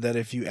zone, that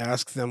if you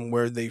ask them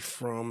where they're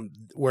from,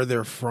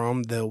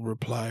 they'll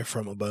reply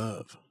from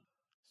above.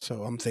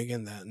 So I'm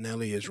thinking that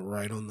Nelly is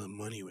right on the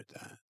money with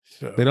that.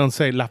 So. They don't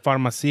say La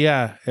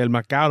Farmacia, El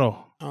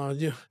Macaro. Oh,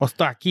 yeah. O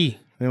está aquí.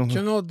 Down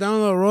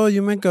the road,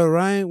 you make a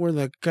right where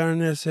the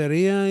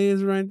carniceria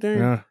is right there.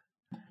 Yeah.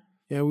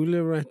 Yeah, we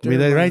live right there. We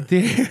live right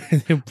there.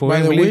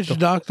 By the witch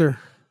doctor.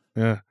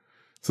 Yeah.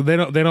 So they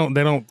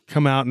don't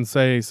come out and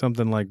say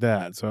something like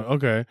that. So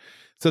okay.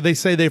 So they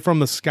say they're from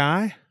the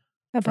sky?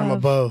 From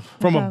above.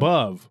 From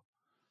above.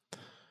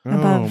 Oh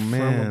Above.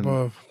 man. From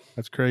above.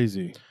 That's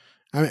crazy.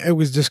 I mean, it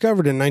was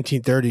discovered in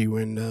 1930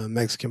 when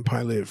Mexican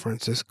pilot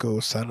Francisco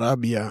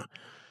Sarabia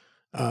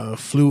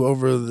flew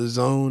over the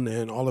zone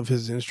and all of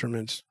his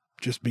instruments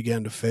just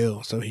began to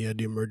fail, so he had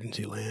to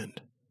emergency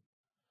land.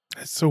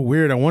 That's so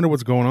weird. I wonder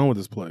what's going on with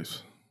this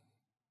place.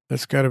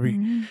 That's got to be.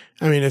 Mm-hmm.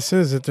 I mean, it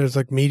says that there's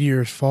like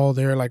meteors fall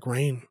there like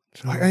rain.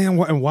 So.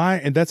 And why?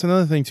 And that's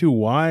another thing too.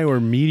 Why are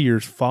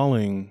meteors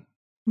falling?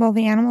 Well,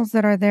 the animals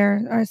that are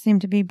there seem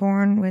to be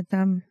born with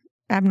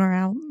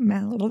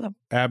abnormalities.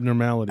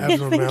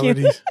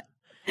 Abnormalities.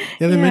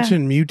 Yeah, they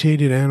mentioned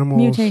mutated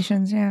animals.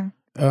 Mutations, yeah.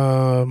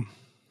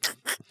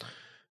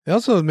 They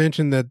also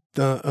mentioned that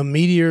a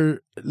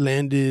meteor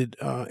landed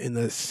in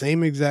the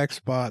same exact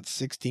spot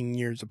 16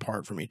 years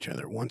apart from each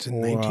other. Once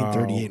in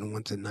 1938 and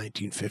once in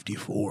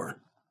 1954.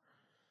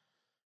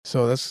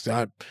 So that's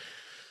not...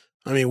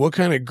 I mean, what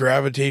kind of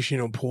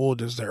gravitational pull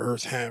does the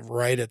Earth have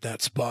right at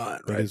that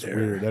spot? That right is there?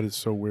 Weird. That is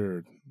so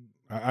weird.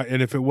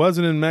 And if it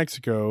wasn't in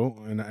Mexico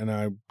and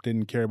I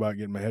didn't care about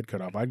getting my head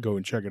cut off, I'd go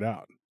and check it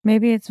out.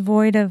 Maybe it's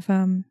void of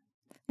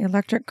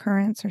electric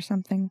currents or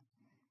something.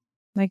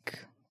 Like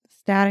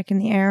static in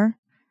the air.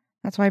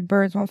 That's why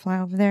birds won't fly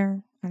over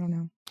there. I don't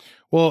know.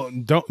 Well,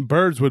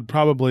 birds would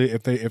probably,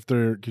 if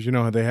they're, because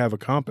they have a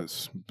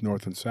compass,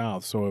 north and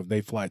south. So if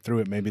they fly through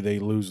it, maybe they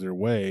lose their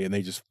way and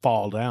they just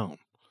fall down.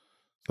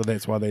 So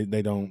that's why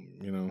they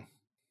don't,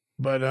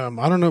 But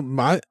I don't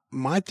know.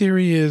 My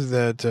theory is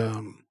that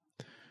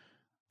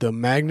the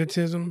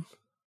magnetism,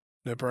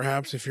 that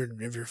perhaps if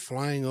you're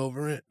flying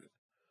over it,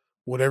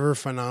 whatever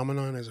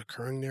phenomenon is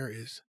occurring there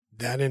is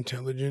that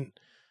intelligent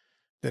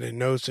that it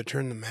knows to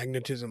turn the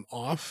magnetism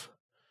off.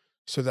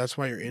 So that's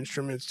why your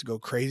instruments go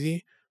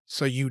crazy.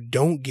 So you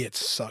don't get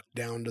sucked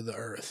down to the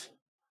earth.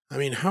 I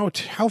mean, how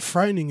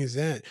frightening is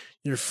that?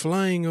 You're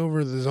flying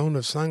over the zone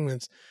of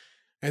silence,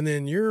 and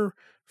then your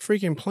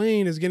freaking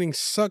plane is getting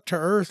sucked to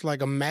earth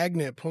like a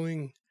magnet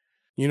pulling,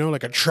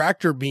 like a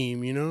tractor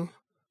beam,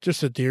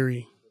 Just a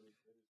theory.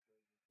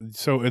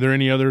 So are there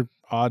any other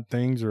odd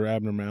things or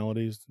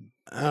abnormalities?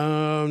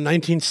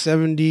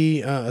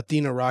 1970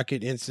 Athena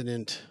rocket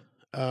incident.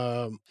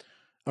 A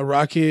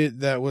rocket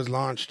that was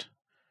launched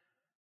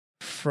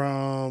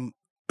from,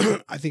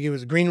 I think it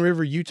was Green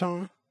River,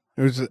 Utah.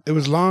 It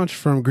was launched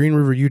from Green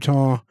River,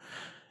 Utah,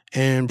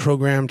 and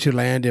programmed to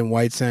land in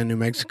White Sand, New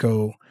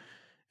Mexico,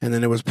 and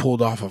then it was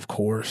pulled off of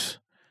course.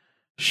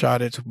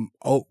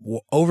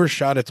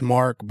 Overshot its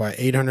mark by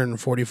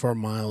 844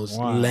 miles,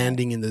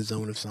 landing in the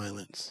zone of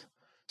silence.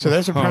 So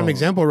that's a prime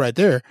example right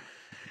there.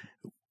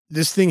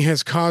 This thing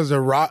has caused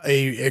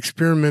a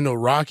experimental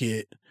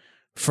rocket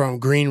from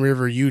Green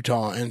River,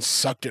 Utah, and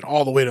sucked it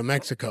all the way to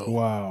Mexico.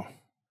 Wow.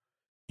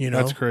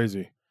 That's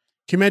crazy.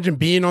 Can you imagine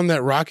being on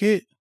that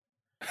rocket?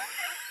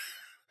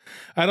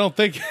 I don't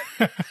think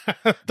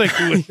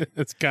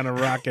it's kind of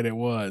rocket it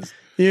was.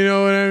 You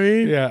know what I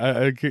mean?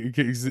 Yeah,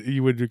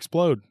 you would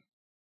explode.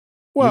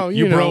 Well,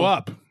 you blow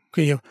up.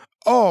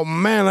 Oh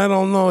man, I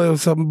don't know. There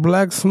was some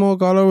black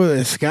smoke all over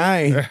the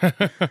sky.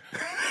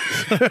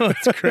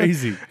 That's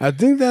crazy. I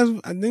think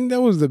that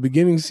was the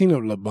beginning scene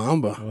of La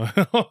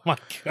Bamba. Oh my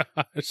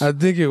gosh. I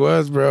think it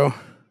was, bro.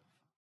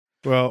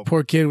 Well,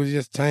 Poor kid was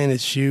just tying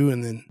his shoe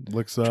and then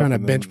looks up trying to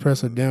and bench then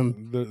press a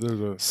damn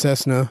there's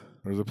Cessna.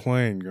 a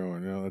plane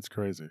going. Yeah, that's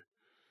crazy.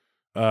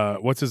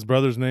 What's his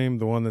brother's name?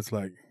 The one that's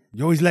like,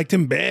 you always liked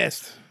him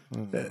best.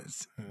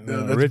 That's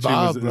Richie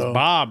Bob, was bro.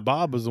 Bob.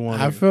 Bob was the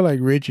one. I feel like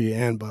Richie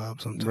and Bob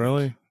sometimes.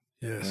 Really?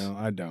 Yes. No,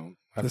 I don't.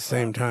 At the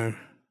same time.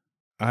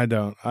 I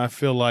don't. I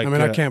feel like. I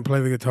mean, I can't play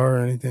the guitar or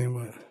anything,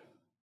 but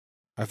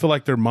I feel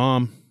like their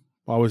mom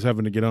always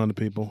having to get on to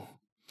people.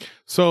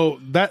 So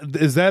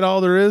is that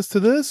all there is to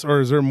this, or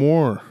is there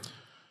more?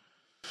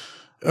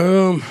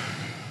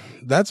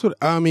 That's what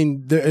I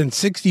mean. In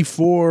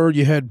 '64,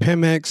 you had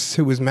Pemex,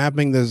 who was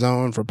mapping the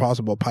zone for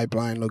possible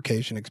pipeline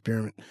location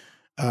experiment.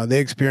 They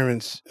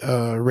experienced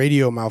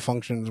radio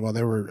malfunctions while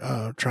they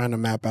were trying to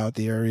map out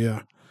the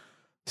area.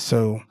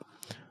 So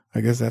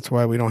I guess that's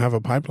why we don't have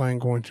a pipeline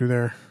going through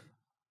there.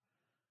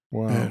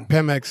 Wow. And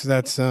Pemex,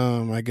 that's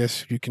I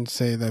guess you can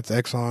say that's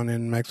Exxon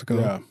in Mexico.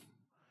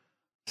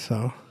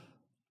 Yeah.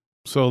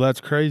 So that's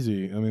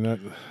crazy. I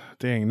mean,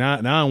 dang. Now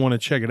I want to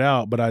check it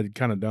out, but I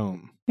kind of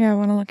don't. Yeah, I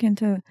want to look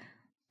into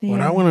the. What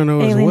I want to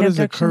know is alien what is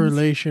the abductions.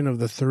 correlation of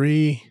the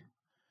 3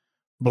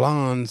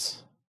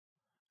 blondes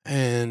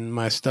and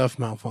my stuff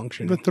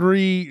malfunctioning? The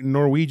 3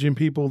 Norwegian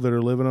people that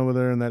are living over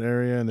there in that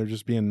area, and they're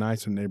just being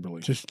nice and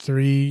neighborly. Just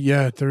 3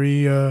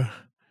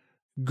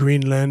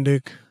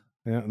 Greenlandic.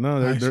 Yeah,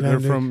 no,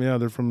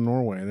 they're from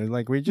Norway. They're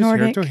like, we're just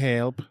Nordic. here to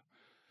help.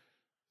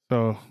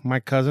 So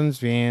my cousins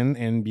Van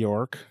and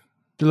Bjork.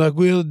 They're like,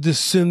 we're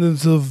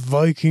descendants of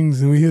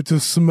Vikings and we're here to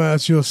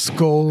smash your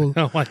skull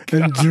Oh my god!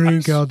 and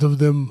drink out of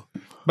them.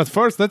 But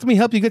first, let me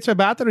help you get your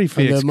battery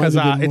fixed, because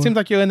it seems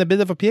like you're in a bit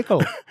of a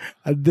pickle.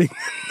 I think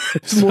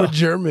it's more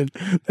German.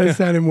 That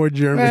sounded more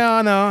German.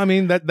 Well, no, I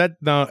mean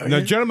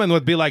no, German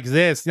would be like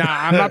this. No,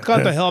 I'm not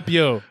going to help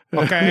you.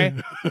 Okay,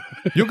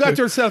 you got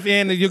yourself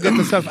in, and you get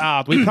yourself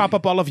out. We prop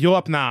up all of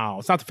Europe now.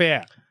 It's not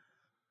fair.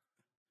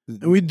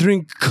 We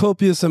drink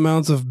copious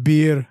amounts of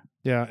beer.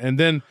 Yeah, and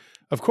then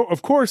of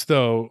course,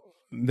 though,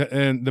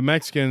 the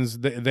Mexicans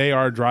they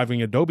are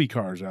driving Adobe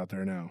cars out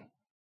there now.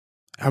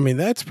 I mean,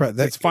 that's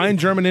fine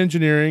German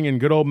engineering and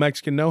good old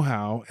Mexican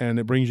know-how, and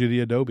it brings you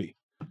the Adobe.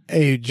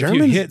 Hey,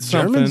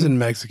 Germans and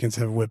Mexicans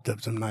have whipped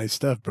up some nice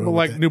stuff, bro. Well,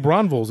 like New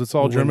Braunfels, it's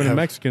all We German wouldn't and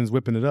have- Mexicans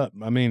whipping it up.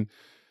 I mean,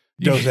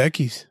 Dos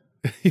Equis.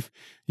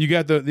 you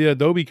got the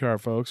Adobe car,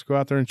 folks. Go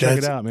out there and check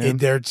it out, man.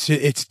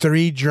 It's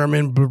 3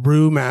 German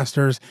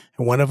brewmasters,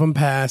 and one of them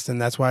passed,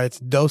 and that's why it's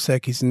Dos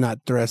Equis and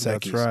not Tres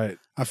Equis. That's right.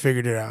 I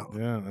figured it out.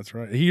 Yeah, that's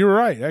right. You're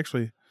right,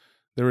 actually.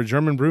 They were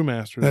German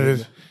brewmasters. That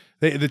is-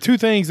 The 2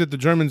 things that the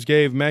Germans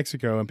gave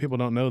Mexico, and people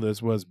don't know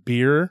this, was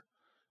beer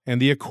and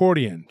the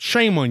accordion.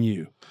 Shame on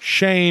you.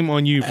 Shame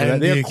on you for that.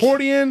 And The the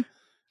accordion?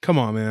 Come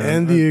on, man.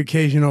 And the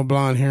occasional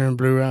blonde hair and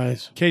blue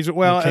eyes. Occasion.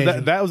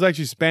 That was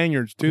actually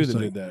Spaniards, too, It's that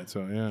like- did that.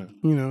 So, yeah.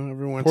 You know,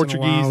 every once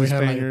Portuguese in a while we and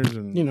have Spaniards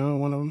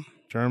and one of them.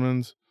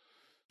 Germans.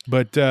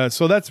 But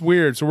so that's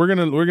weird. So we're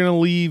gonna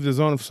leave the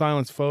zone of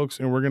silence, folks,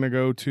 and we're gonna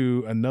go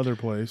to another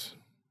place.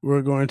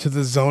 We're going to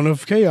the zone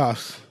of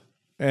chaos.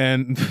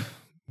 And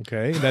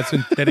okay,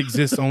 that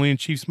exists only in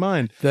Chief's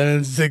mind. That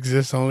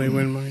exists only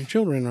when my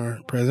children are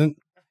present.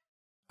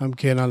 I'm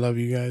kidding. I love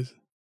you guys.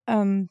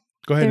 Go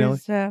ahead, Nelly.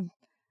 There's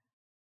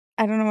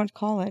I don't know what to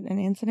call it, an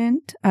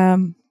incident.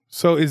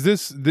 So is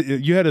this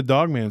you had a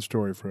Dogman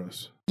story for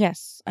us?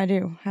 Yes, I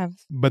do have.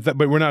 But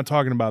we're not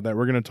talking about that.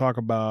 We're going to talk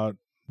about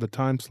the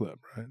time slip,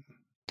 right?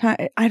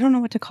 I don't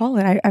know what to call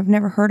it. I've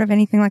never heard of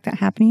anything like that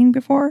happening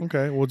before.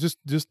 Okay, well just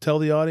tell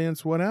the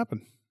audience what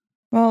happened.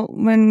 Well,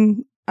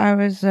 when I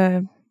was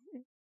a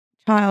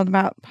child,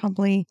 about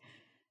probably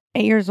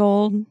 8 years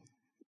old,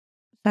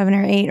 7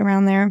 or 8,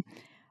 around there,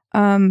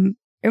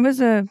 it was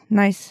a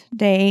nice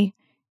day,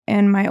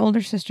 and my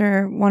older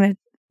sister wanted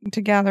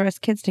to gather us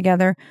kids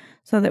together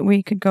so that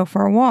we could go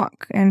for a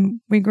walk.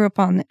 And we grew up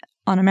on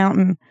a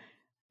mountain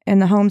in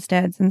the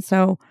homesteads, and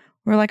so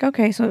we're like,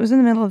 okay. So it was in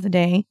the middle of the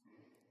day,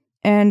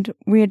 and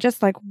we had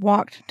just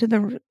walked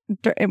to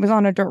it was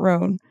on a dirt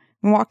road.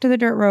 We walked to the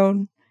dirt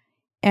road,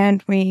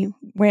 and we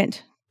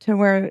went to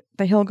where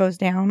the hill goes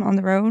down on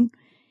the road,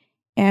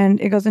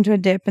 and it goes into a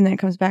dip, and then it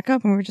comes back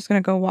up, and we were just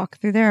going to go walk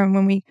through there. And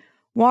when we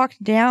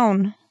walked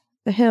down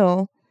the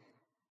hill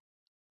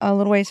a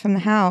little ways from the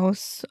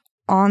house,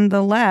 on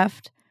the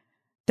left,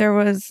 there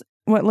was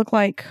what looked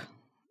like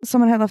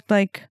someone had left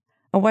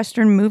a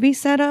Western movie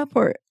setup,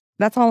 or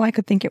that's all I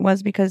could think it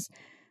was, because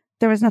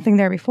there was nothing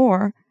there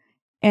before.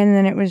 And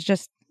then it was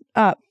just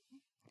up,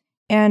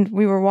 and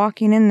we were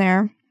walking in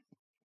there.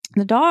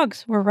 The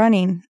dogs were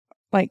running,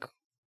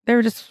 they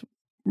were just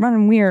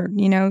running weird,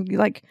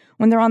 like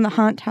when they're on the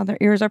hunt, how their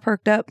ears are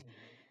perked up.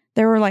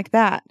 They were like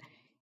that.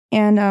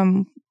 And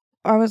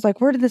I was like,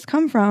 where did this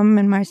come from?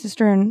 And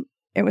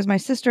it was my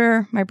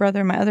sister, my brother,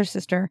 and my other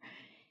sister.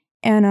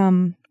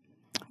 And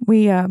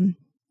we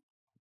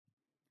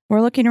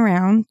we're looking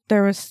around.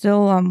 There was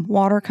still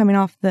water coming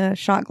off the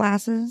shot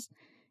glasses,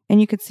 and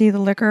you could see the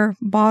liquor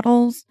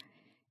bottles.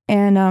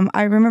 And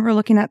I remember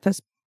looking at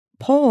this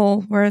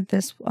pole where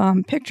this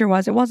picture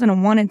was. It wasn't a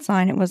wanted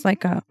sign. It was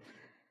like a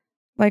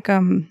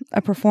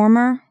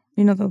performer.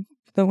 You know,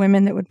 the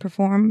women that would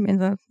perform in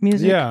the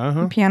music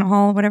piano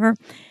hall, whatever.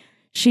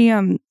 She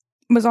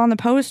was on the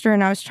poster,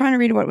 and I was trying to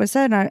read what was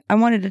said, and I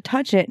wanted to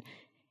touch it,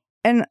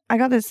 and I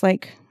got this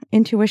like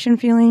intuition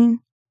feeling,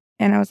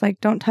 and I was like,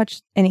 "Don't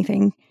touch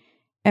anything."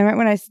 And right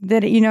when I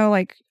did it, you know,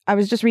 like I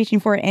was just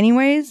reaching for it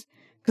anyways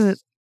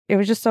because it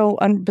was just so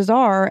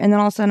bizarre. And then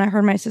all of a sudden, I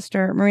heard my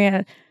sister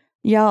Maria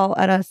yell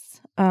at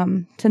us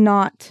to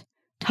not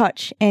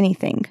touch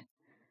anything.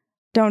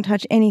 Don't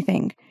touch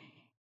anything.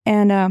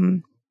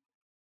 And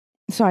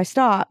so I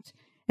stopped,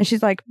 and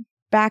she's like,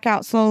 back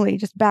out slowly,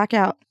 just back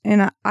out.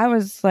 And I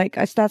was like,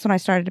 that's when I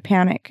started to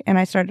panic, and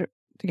I started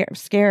to get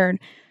scared.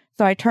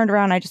 So I turned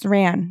around, and I just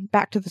ran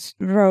back to the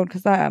road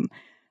because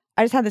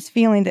I just had this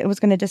feeling that it was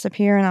going to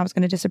disappear, and I was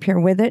going to disappear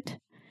with it.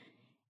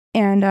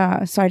 And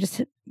so I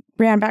just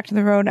ran back to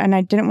the road, and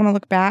I didn't want to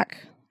look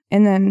back.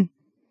 And then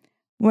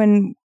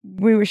when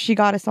she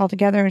got us all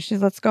together, and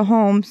she's, let's go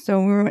home.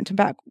 So we went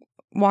to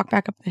walk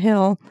back up the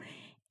hill,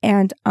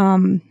 and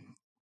I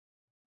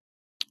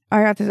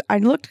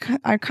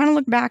kind of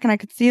looked back, and I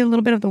could see a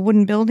little bit of the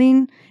wooden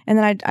building, and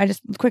then I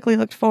just quickly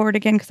looked forward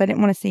again because I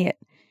didn't want to see it.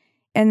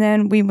 And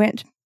then we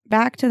went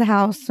back to the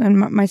house, and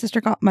my sister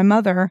got my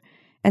mother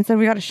and said,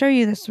 "We got to show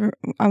you this.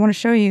 I want to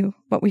show you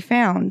what we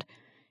found."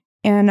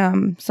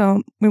 And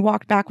so we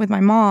walked back with my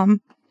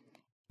mom,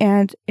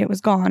 and it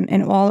was gone,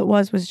 and all it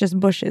was just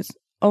bushes,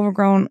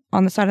 overgrown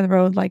on the side of the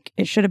road, like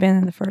it should have been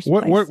in the first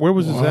place. Where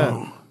was this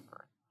at?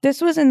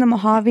 This was in the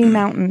Mojave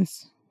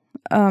Mountains.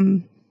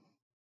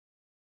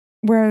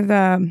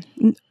 Where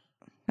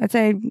I'd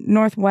say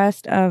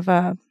northwest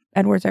of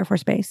Edwards Air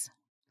Force Base.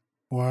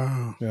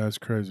 Wow. Yeah, that's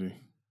crazy.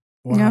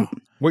 Wow. Yep.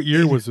 What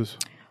year was this?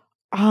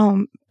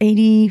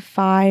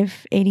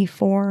 85,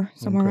 84,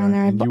 somewhere around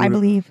there, I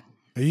believe.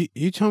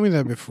 You told me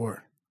that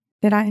before.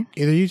 Did I?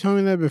 Either you told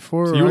me that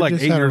before, so or you were I like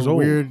just 8 had years a old.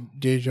 weird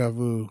deja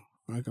vu.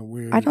 Like a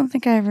weird... I don't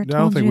think I ever told you that. I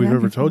don't think we've ever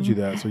before. told you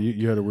that, so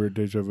you had a weird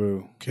deja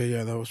vu. Okay,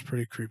 yeah, that was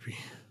pretty creepy.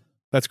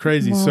 That's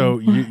crazy. Well, so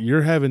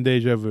you're having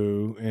deja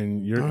vu,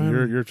 and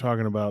you're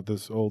talking about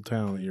this old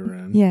town that you're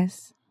in.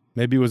 Yes.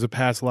 Maybe it was a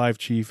past life,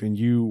 Chief, and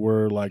you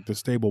were like the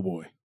stable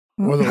boy.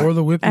 Or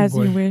the whipping As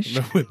boy. you wish.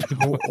 The whipping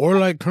boy. Or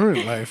like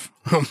current life.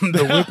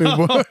 The whipping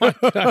boy.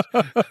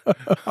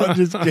 I'm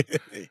just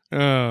kidding.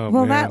 Oh,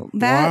 Well, man.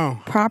 that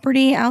Wow.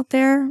 property out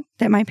there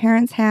that my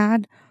parents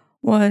had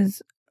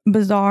was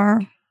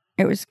bizarre.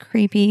 It was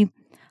creepy.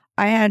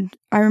 I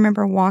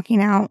remember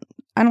walking out.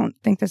 I don't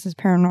think this is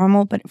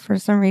paranormal, but for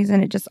some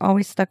reason it just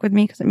always stuck with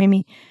me because it made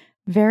me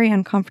very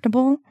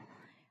uncomfortable.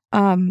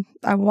 I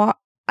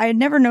had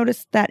never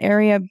noticed that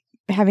area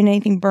having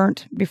anything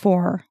burnt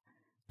before,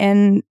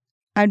 and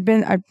I'd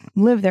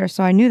lived there,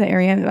 so I knew the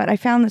area. But I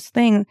found this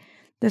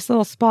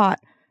little spot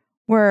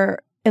where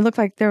it looked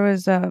like there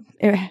was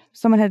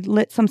someone had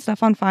lit some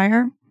stuff on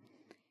fire,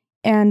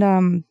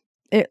 and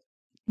it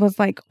was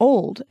like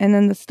old, and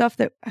then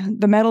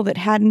the metal that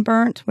hadn't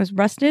burnt was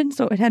rusted,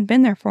 so it had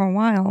been there for a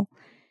while.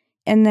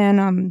 And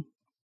then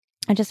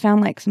I just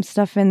found like some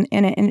stuff in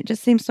it, and it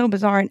just seemed so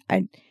bizarre.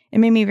 It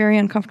made me very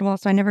uncomfortable,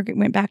 so I never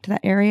went back to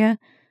that area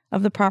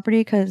of the property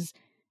because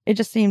it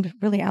just seemed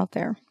really out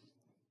there.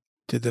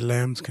 Did the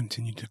lambs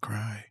continue to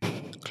cry,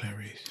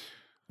 Clarice?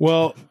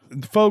 Well,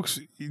 folks,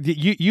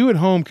 you at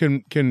home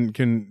can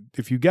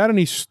if you got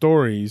any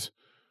stories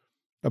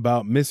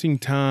about missing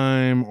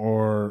time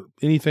or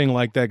anything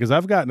like that, because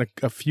I've gotten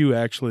a few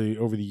actually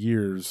over the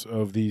years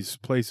of these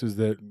places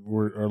that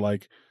are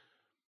like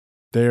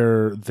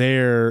they're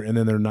there and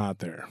then they're not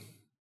there,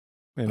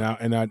 and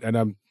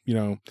I'm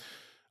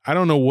I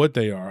don't know what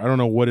they are. I don't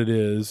know what it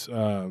is.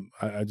 I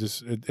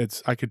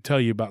could tell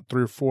you about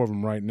 3 or 4 of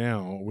them right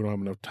now. We don't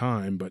have enough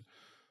time, but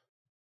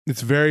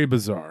it's very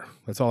bizarre.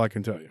 That's all I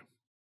can tell you.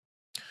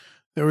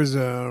 There was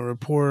a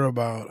report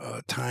about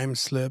a time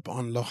slip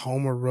on La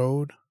Homer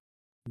Road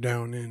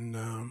down in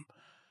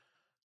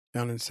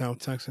South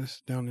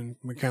Texas, down in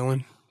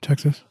McAllen,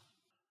 Texas.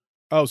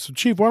 Oh, so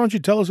Chief, why don't you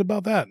tell us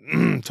about that?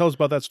 Tell us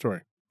about that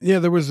story. Yeah,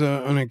 there was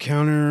an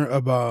encounter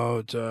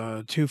about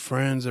 2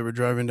 friends that were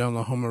driving down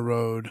La Homer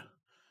Road,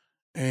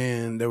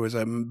 and there was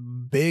a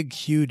big,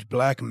 huge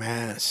black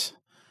mass.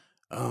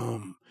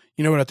 You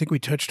know what? I think we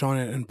touched on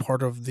it in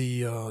part of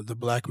the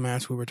black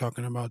mass. We were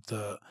talking about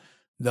the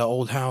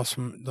old house,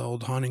 the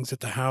old hauntings at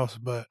the house.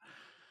 But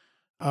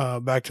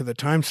back to the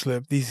time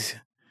slip, these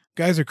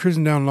guys are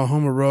cruising down La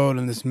Homer Road,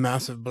 and this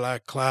massive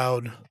black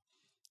cloud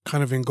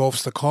kind of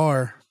engulfs the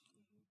car.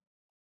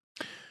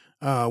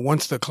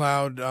 Once the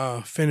cloud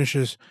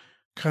finishes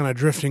kind of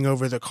drifting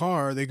over the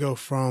car, they go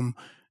from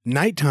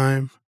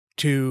nighttime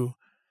to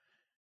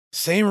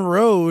same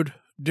road,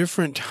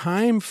 different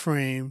time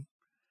frame,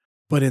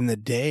 but in the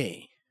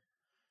day.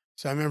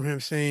 So I remember him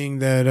saying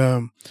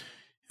that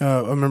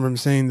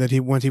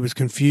once he was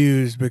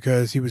confused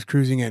because he was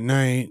cruising at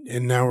night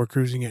and now we're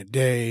cruising at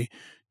day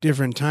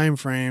different time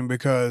frame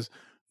because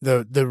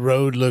the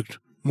road looked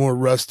more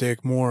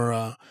rustic, more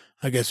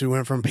I guess we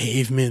went from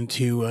pavement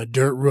to a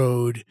dirt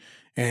road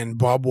and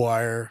barbed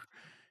wire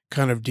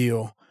kind of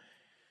deal.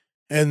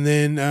 And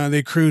then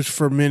they cruised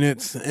for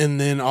minutes, and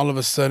then all of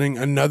a sudden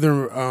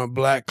another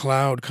black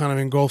cloud kind of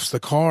engulfs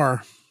the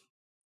car,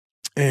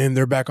 and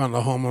they're back on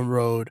the Houma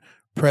Road,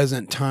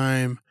 present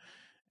time,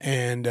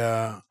 and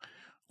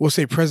we'll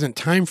say present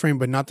time frame,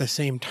 but not the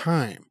same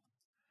time.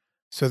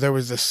 So there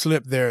was a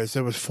slip there.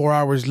 So it was 4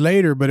 hours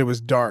later, but it was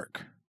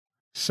dark.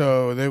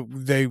 So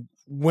they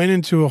went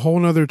into a whole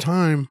nother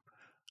time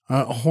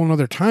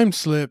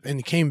slip,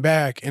 and came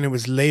back, and it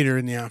was later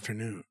in the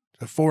afternoon.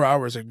 So 4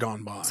 hours had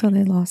gone by. So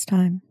they lost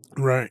time.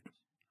 Right.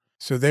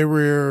 So they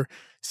were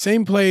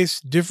same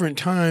place, different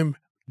time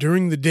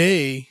during the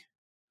day,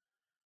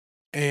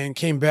 and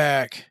came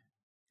back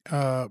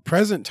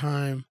present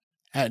time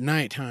at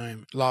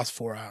nighttime, lost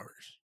 4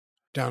 hours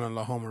down on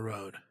La Houma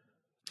Road.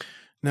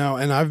 Now,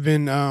 and I've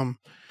been, I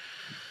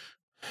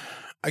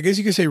guess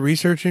you could say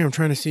researching. I'm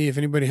trying to see if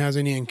anybody has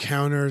any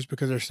encounters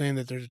because they're saying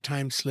that there's a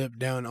time slip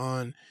down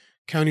on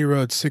County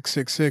Road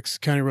 666,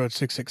 County Road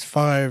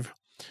 665.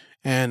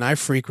 And I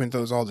frequent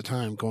those all the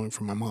time, going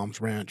from my mom's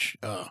ranch,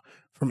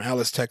 from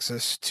Alice,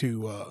 Texas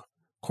to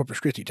Corpus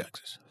Christi,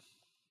 Texas.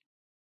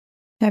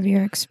 Have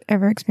you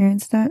ever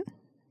experienced that?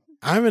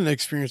 I haven't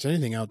experienced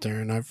anything out there,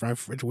 and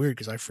it's weird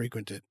because I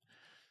frequent it.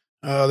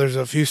 There's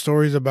a few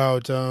stories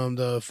about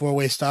the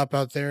four-way stop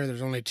out there.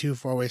 There's only 2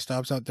 four-way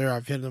stops out there.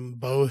 I've hit them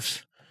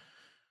both.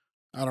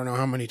 I don't know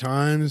how many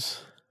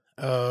times.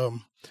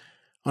 On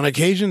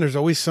occasion, there's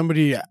always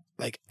somebody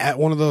like at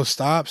one of those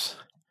stops.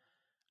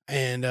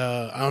 And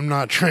I'm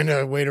not trying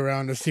to wait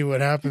around to see what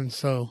happens.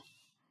 So,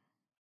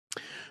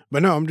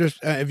 but no, I'm just,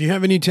 if you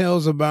have any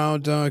tales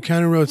about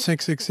County Road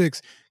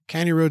 666,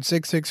 County Road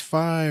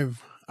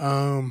 665,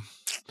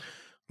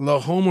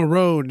 La Houma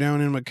Road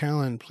down in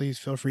McAllen, please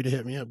feel free to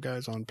hit me up,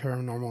 guys, on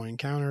Paranormal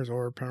Encounters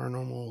or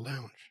Paranormal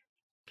Lounge.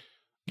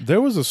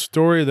 There was a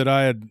story that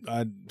I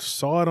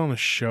saw it on a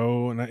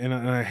show, and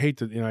I hate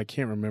to, I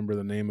can't remember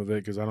the name of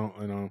it because I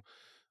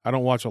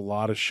don't watch a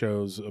lot of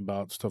shows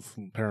about stuff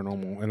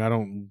paranormal, and I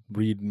don't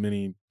read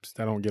many.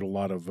 I don't get a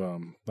lot of. I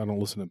don't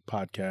listen to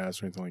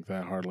podcasts or anything like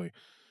that hardly.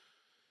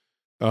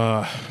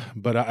 But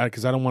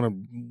because I don't want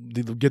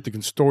to get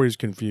the stories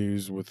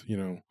confused with we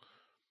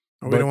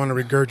don't want to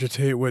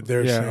regurgitate what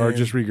they're saying, or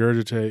just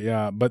regurgitate.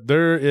 Yeah, but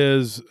there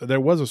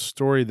was a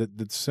story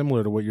that's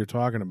similar to what you're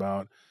talking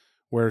about,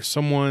 where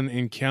someone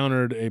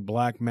encountered a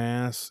black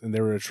mass, and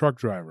they were a truck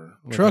driver,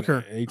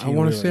 trucker. I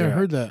want to say I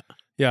heard that.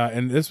 Yeah,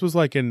 and this was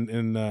like in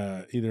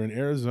either in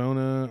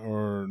Arizona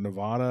or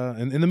Nevada,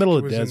 and in the middle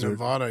of the desert. In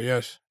Nevada,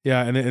 yes.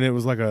 Yeah, and it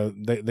was like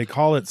they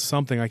call it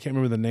something, I can't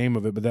remember the name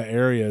of it, but that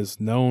area is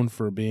known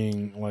for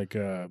being like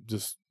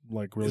just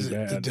like really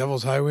bad. The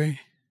Devil's Highway?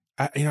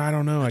 I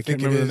don't know. I can't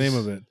remember the name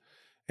of it.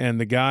 And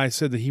the guy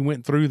said that he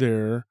went through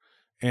there,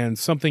 and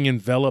something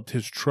enveloped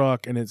his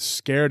truck, and it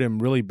scared him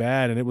really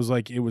bad. And it was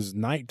like it was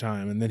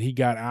nighttime, and then he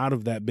got out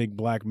of that big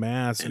black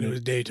mass, and it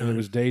was daytime. And it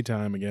was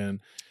daytime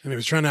again. And he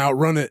was trying to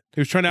outrun it.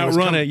 He was trying to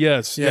outrun it.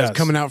 Yes, yeah, yes. It's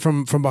coming out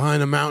from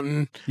behind a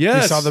mountain.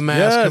 Yes, you saw the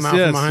mask come out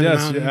from behind the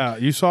mountain. Yeah,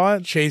 you saw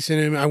it, chasing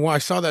him. I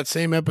saw that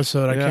same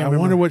episode. I can't remember. I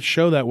wonder what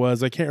show that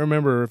was. I can't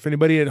remember. If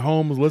anybody at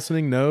home was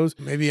listening knows,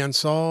 maybe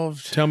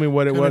Unsolved. Tell me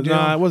what it was.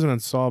 No, it wasn't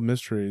Unsolved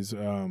Mysteries.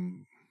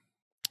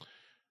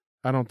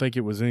 I don't think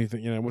it was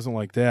anything, it wasn't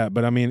like that.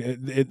 But I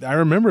mean, I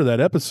remember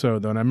that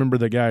episode though, and I remember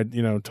the guy,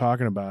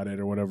 talking about it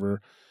or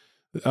whatever.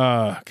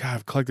 God,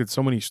 I've collected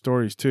so many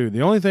stories too.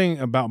 The only thing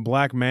about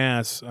Black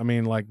Mass, I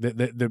mean, like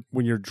the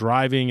when you're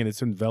driving and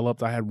it's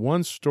enveloped. I had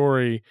one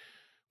story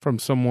from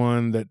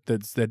someone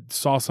that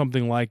saw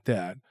something like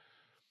that.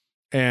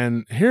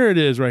 And here it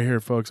is right here,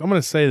 folks. I'm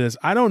going to say this.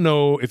 I don't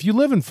know if you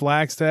live in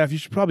Flagstaff, you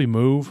should probably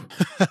move.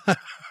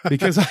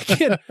 Because I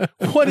can't,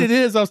 what it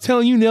is, I was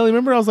telling you, Nelly,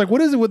 remember I was like,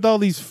 what is it with all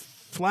these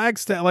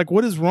Flagstaff? Like,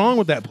 what is wrong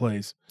with that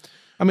place?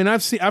 I mean,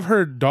 I've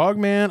heard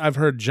Dogman, I've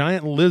heard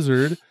Giant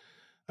Lizard,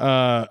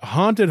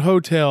 haunted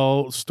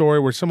hotel story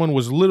where someone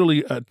was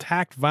literally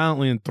attacked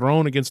violently and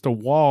thrown against a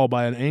wall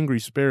by an angry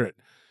spirit.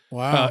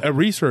 Wow. A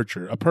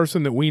researcher, a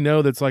person that we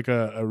know that's like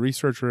a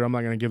researcher. I'm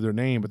not going to give their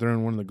name, but they're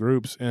in one of the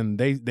groups, and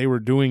they were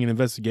doing an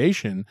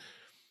investigation,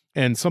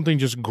 and something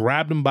just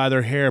grabbed them by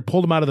their hair,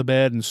 pulled them out of the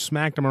bed, and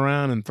smacked them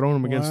around and thrown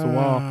them against the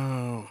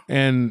wall.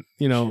 And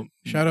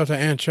shout out to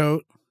Aunt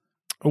Choate.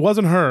 It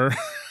wasn't her.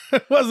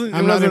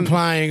 I'm not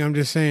implying. I'm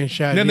just saying.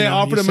 Shout. Then they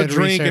offered him a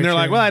drink, and they're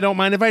like, "Well, I don't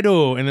mind if I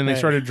do." And then they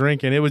started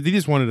drinking. He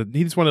just wanted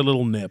a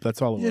little nip.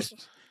 That's all it was.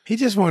 He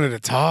just wanted to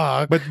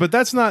talk. But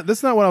that's not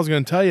what I was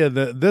going to tell you.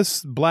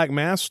 This Black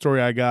Mass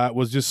story I got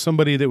was just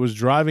somebody that was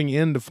driving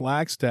into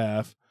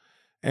Flagstaff,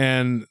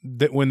 and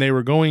that when they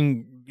were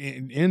going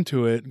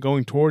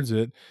towards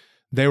it,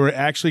 they were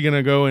actually going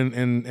to go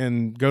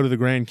and go to the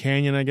Grand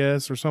Canyon, I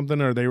guess, or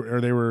something, or they were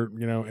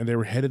and they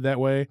were headed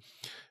that way.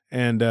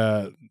 And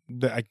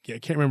I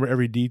can't remember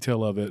every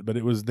detail of it, but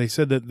they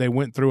said that they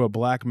went through a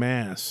Black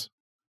Mass,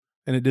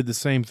 and it did the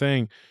same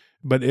thing,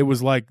 but it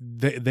was like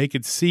they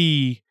could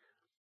see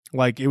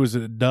like it was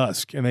at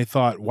dusk, and they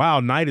thought, wow,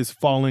 night is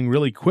falling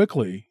really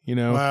quickly, you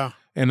know? Wow.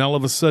 And all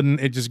of a sudden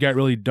it just got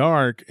really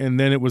dark, and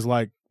then it was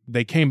like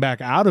they came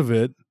back out of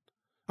it.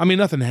 I mean,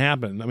 nothing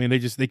happened. I mean,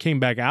 they came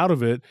back out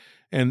of it,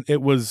 and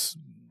it was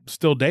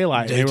still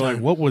daylight. And they were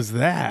like, what was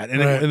that? And,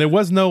 and there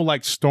was no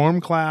like storm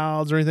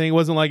clouds or anything. It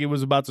wasn't like it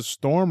was about to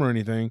storm or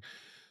anything.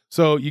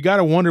 So you got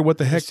to wonder what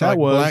the heck that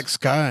was. Black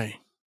sky.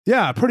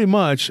 Yeah, pretty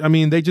much. I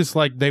mean, they just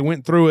like, they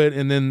went through it,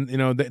 and then, you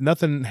know,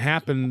 nothing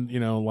happened,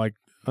 you know, like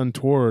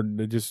untoward.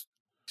 They just.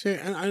 See,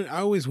 and I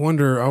always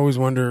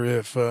wonder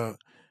if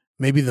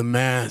maybe the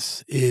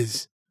mass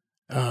is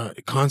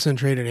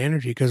concentrated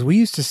energy, because we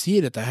used to see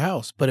it at the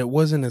house, but it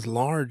wasn't as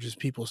large as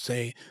people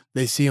say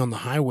they see on the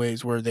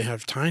highways where they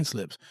have time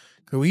slips.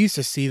 Because we used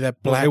to see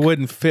that black. Well, it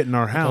wouldn't fit in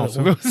our house.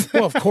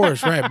 Well, of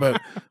course, right?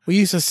 But we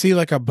used to see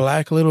like a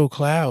black little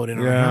cloud in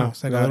our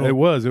house. Like it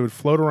would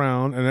float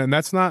around, and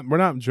that's not. We're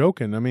not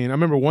joking. I mean, I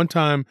remember one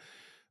time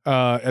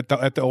at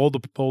the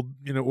old,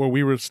 you know, where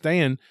we were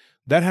staying.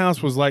 That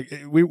house was like,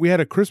 we had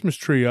a Christmas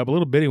tree up, a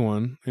little bitty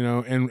one, you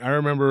know, and I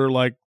remember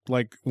like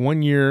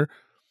 1 year.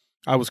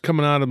 I was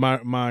coming out of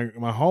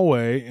my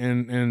hallway,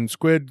 and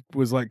Squid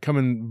was like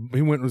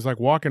was like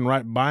walking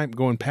right by,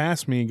 going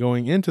past me,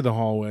 going into the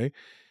hallway.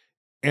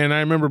 And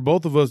I remember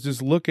both of us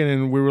just looking,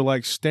 and we were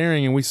like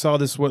staring, and we saw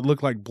this, what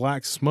looked like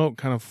black smoke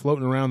kind of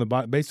floating around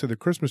the base of the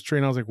Christmas tree.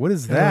 And I was like, what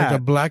is that? Like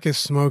the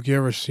blackest smoke you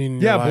ever seen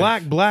in your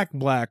life.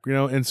 black, you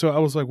know? And so I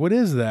was like, what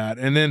is that?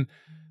 And then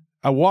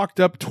I walked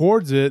up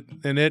towards it,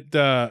 and it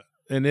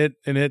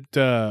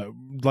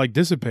like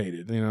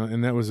dissipated, you know,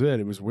 and that was it.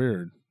 It was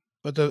weird.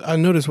 But I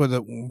noticed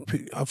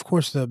of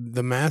course, the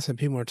mass that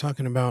people are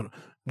talking about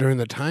during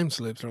the time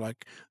slips are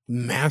like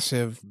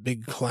massive,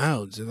 big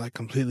clouds that like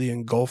completely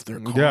engulf their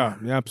car.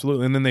 Yeah,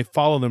 absolutely. And then they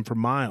follow them for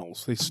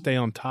miles. They stay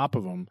on top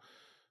of them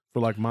for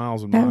like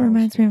miles and miles. That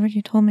reminds me of what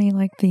you told me,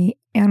 like the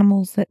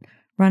animals that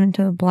run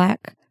into the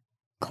black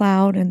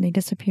cloud and they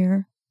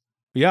disappear.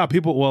 Yeah,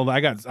 people. Well,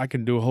 I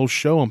can do a whole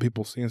show on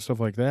people seeing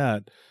stuff like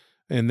that.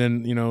 And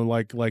then, you know,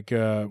 like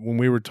when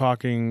we were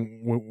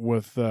talking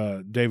with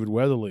David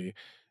Weatherly.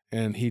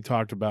 And he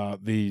talked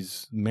about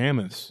these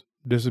mammoths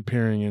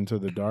disappearing into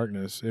the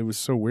darkness. It was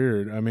so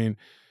weird. I mean,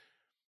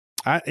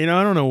 I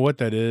don't know what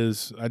that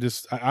is.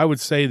 I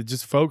would say that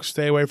just folks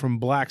stay away from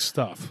black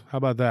stuff. How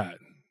about that?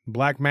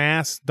 Black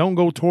mass, don't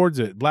go towards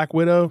it. Black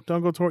widow,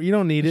 don't go towards. You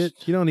don't need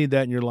it. You don't need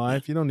that in your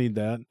life. You don't need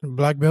that.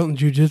 Black belt in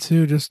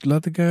jiu-jitsu, just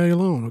let the guy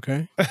alone,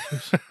 okay?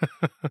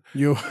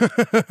 You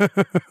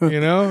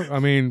know, I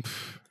mean,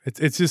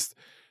 it's just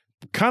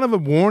kind of a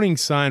warning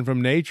sign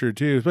from nature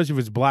too, especially if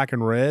it's black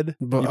and red.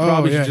 But, you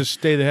probably should just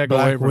stay the heck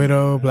away from Black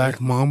widow,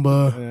 black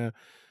mamba. Yeah.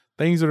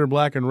 Things that are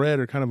black and red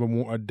are kind of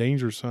a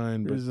danger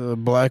sign. There's a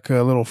black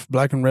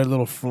and red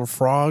little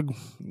frog.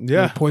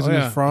 Yeah,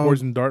 poisonous frog,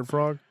 poison dart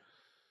frog.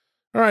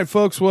 All right,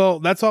 folks. Well,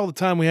 that's all the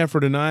time we have for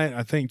tonight.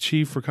 I thank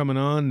Chief for coming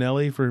on,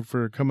 Nelly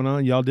for coming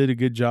on. Y'all did a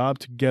good job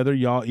together.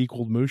 Y'all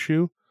equaled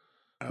Mushu,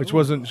 which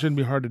shouldn't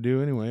be hard to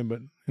do anyway. But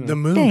you know. The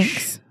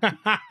moosh.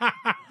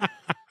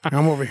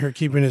 I'm over here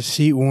keeping his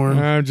seat warm.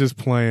 I'm just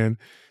playing.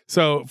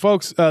 So,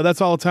 folks, that's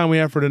all the time we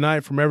have for tonight.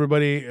 From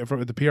everybody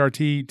from the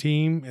PRT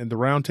team and the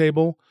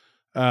roundtable,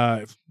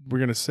 we're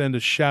going to send a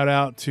shout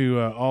out to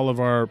all of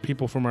our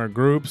people from our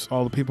groups,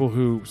 all the people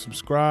who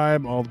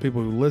subscribe, all the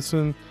people who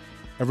listen.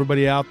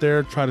 Everybody out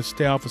there, try to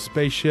stay off of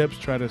spaceships.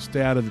 Try to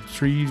stay out of the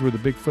trees where the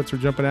Bigfoots are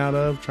jumping out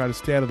of. Try to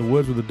stay out of the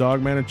woods where the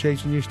dogman are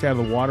chasing you. Stay out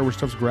of the water where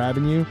stuff's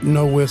grabbing you.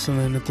 No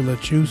whistling at the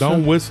Lechusa.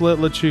 Don't whistle at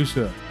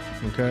Lechusa.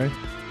 Okay?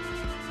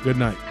 Good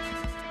night.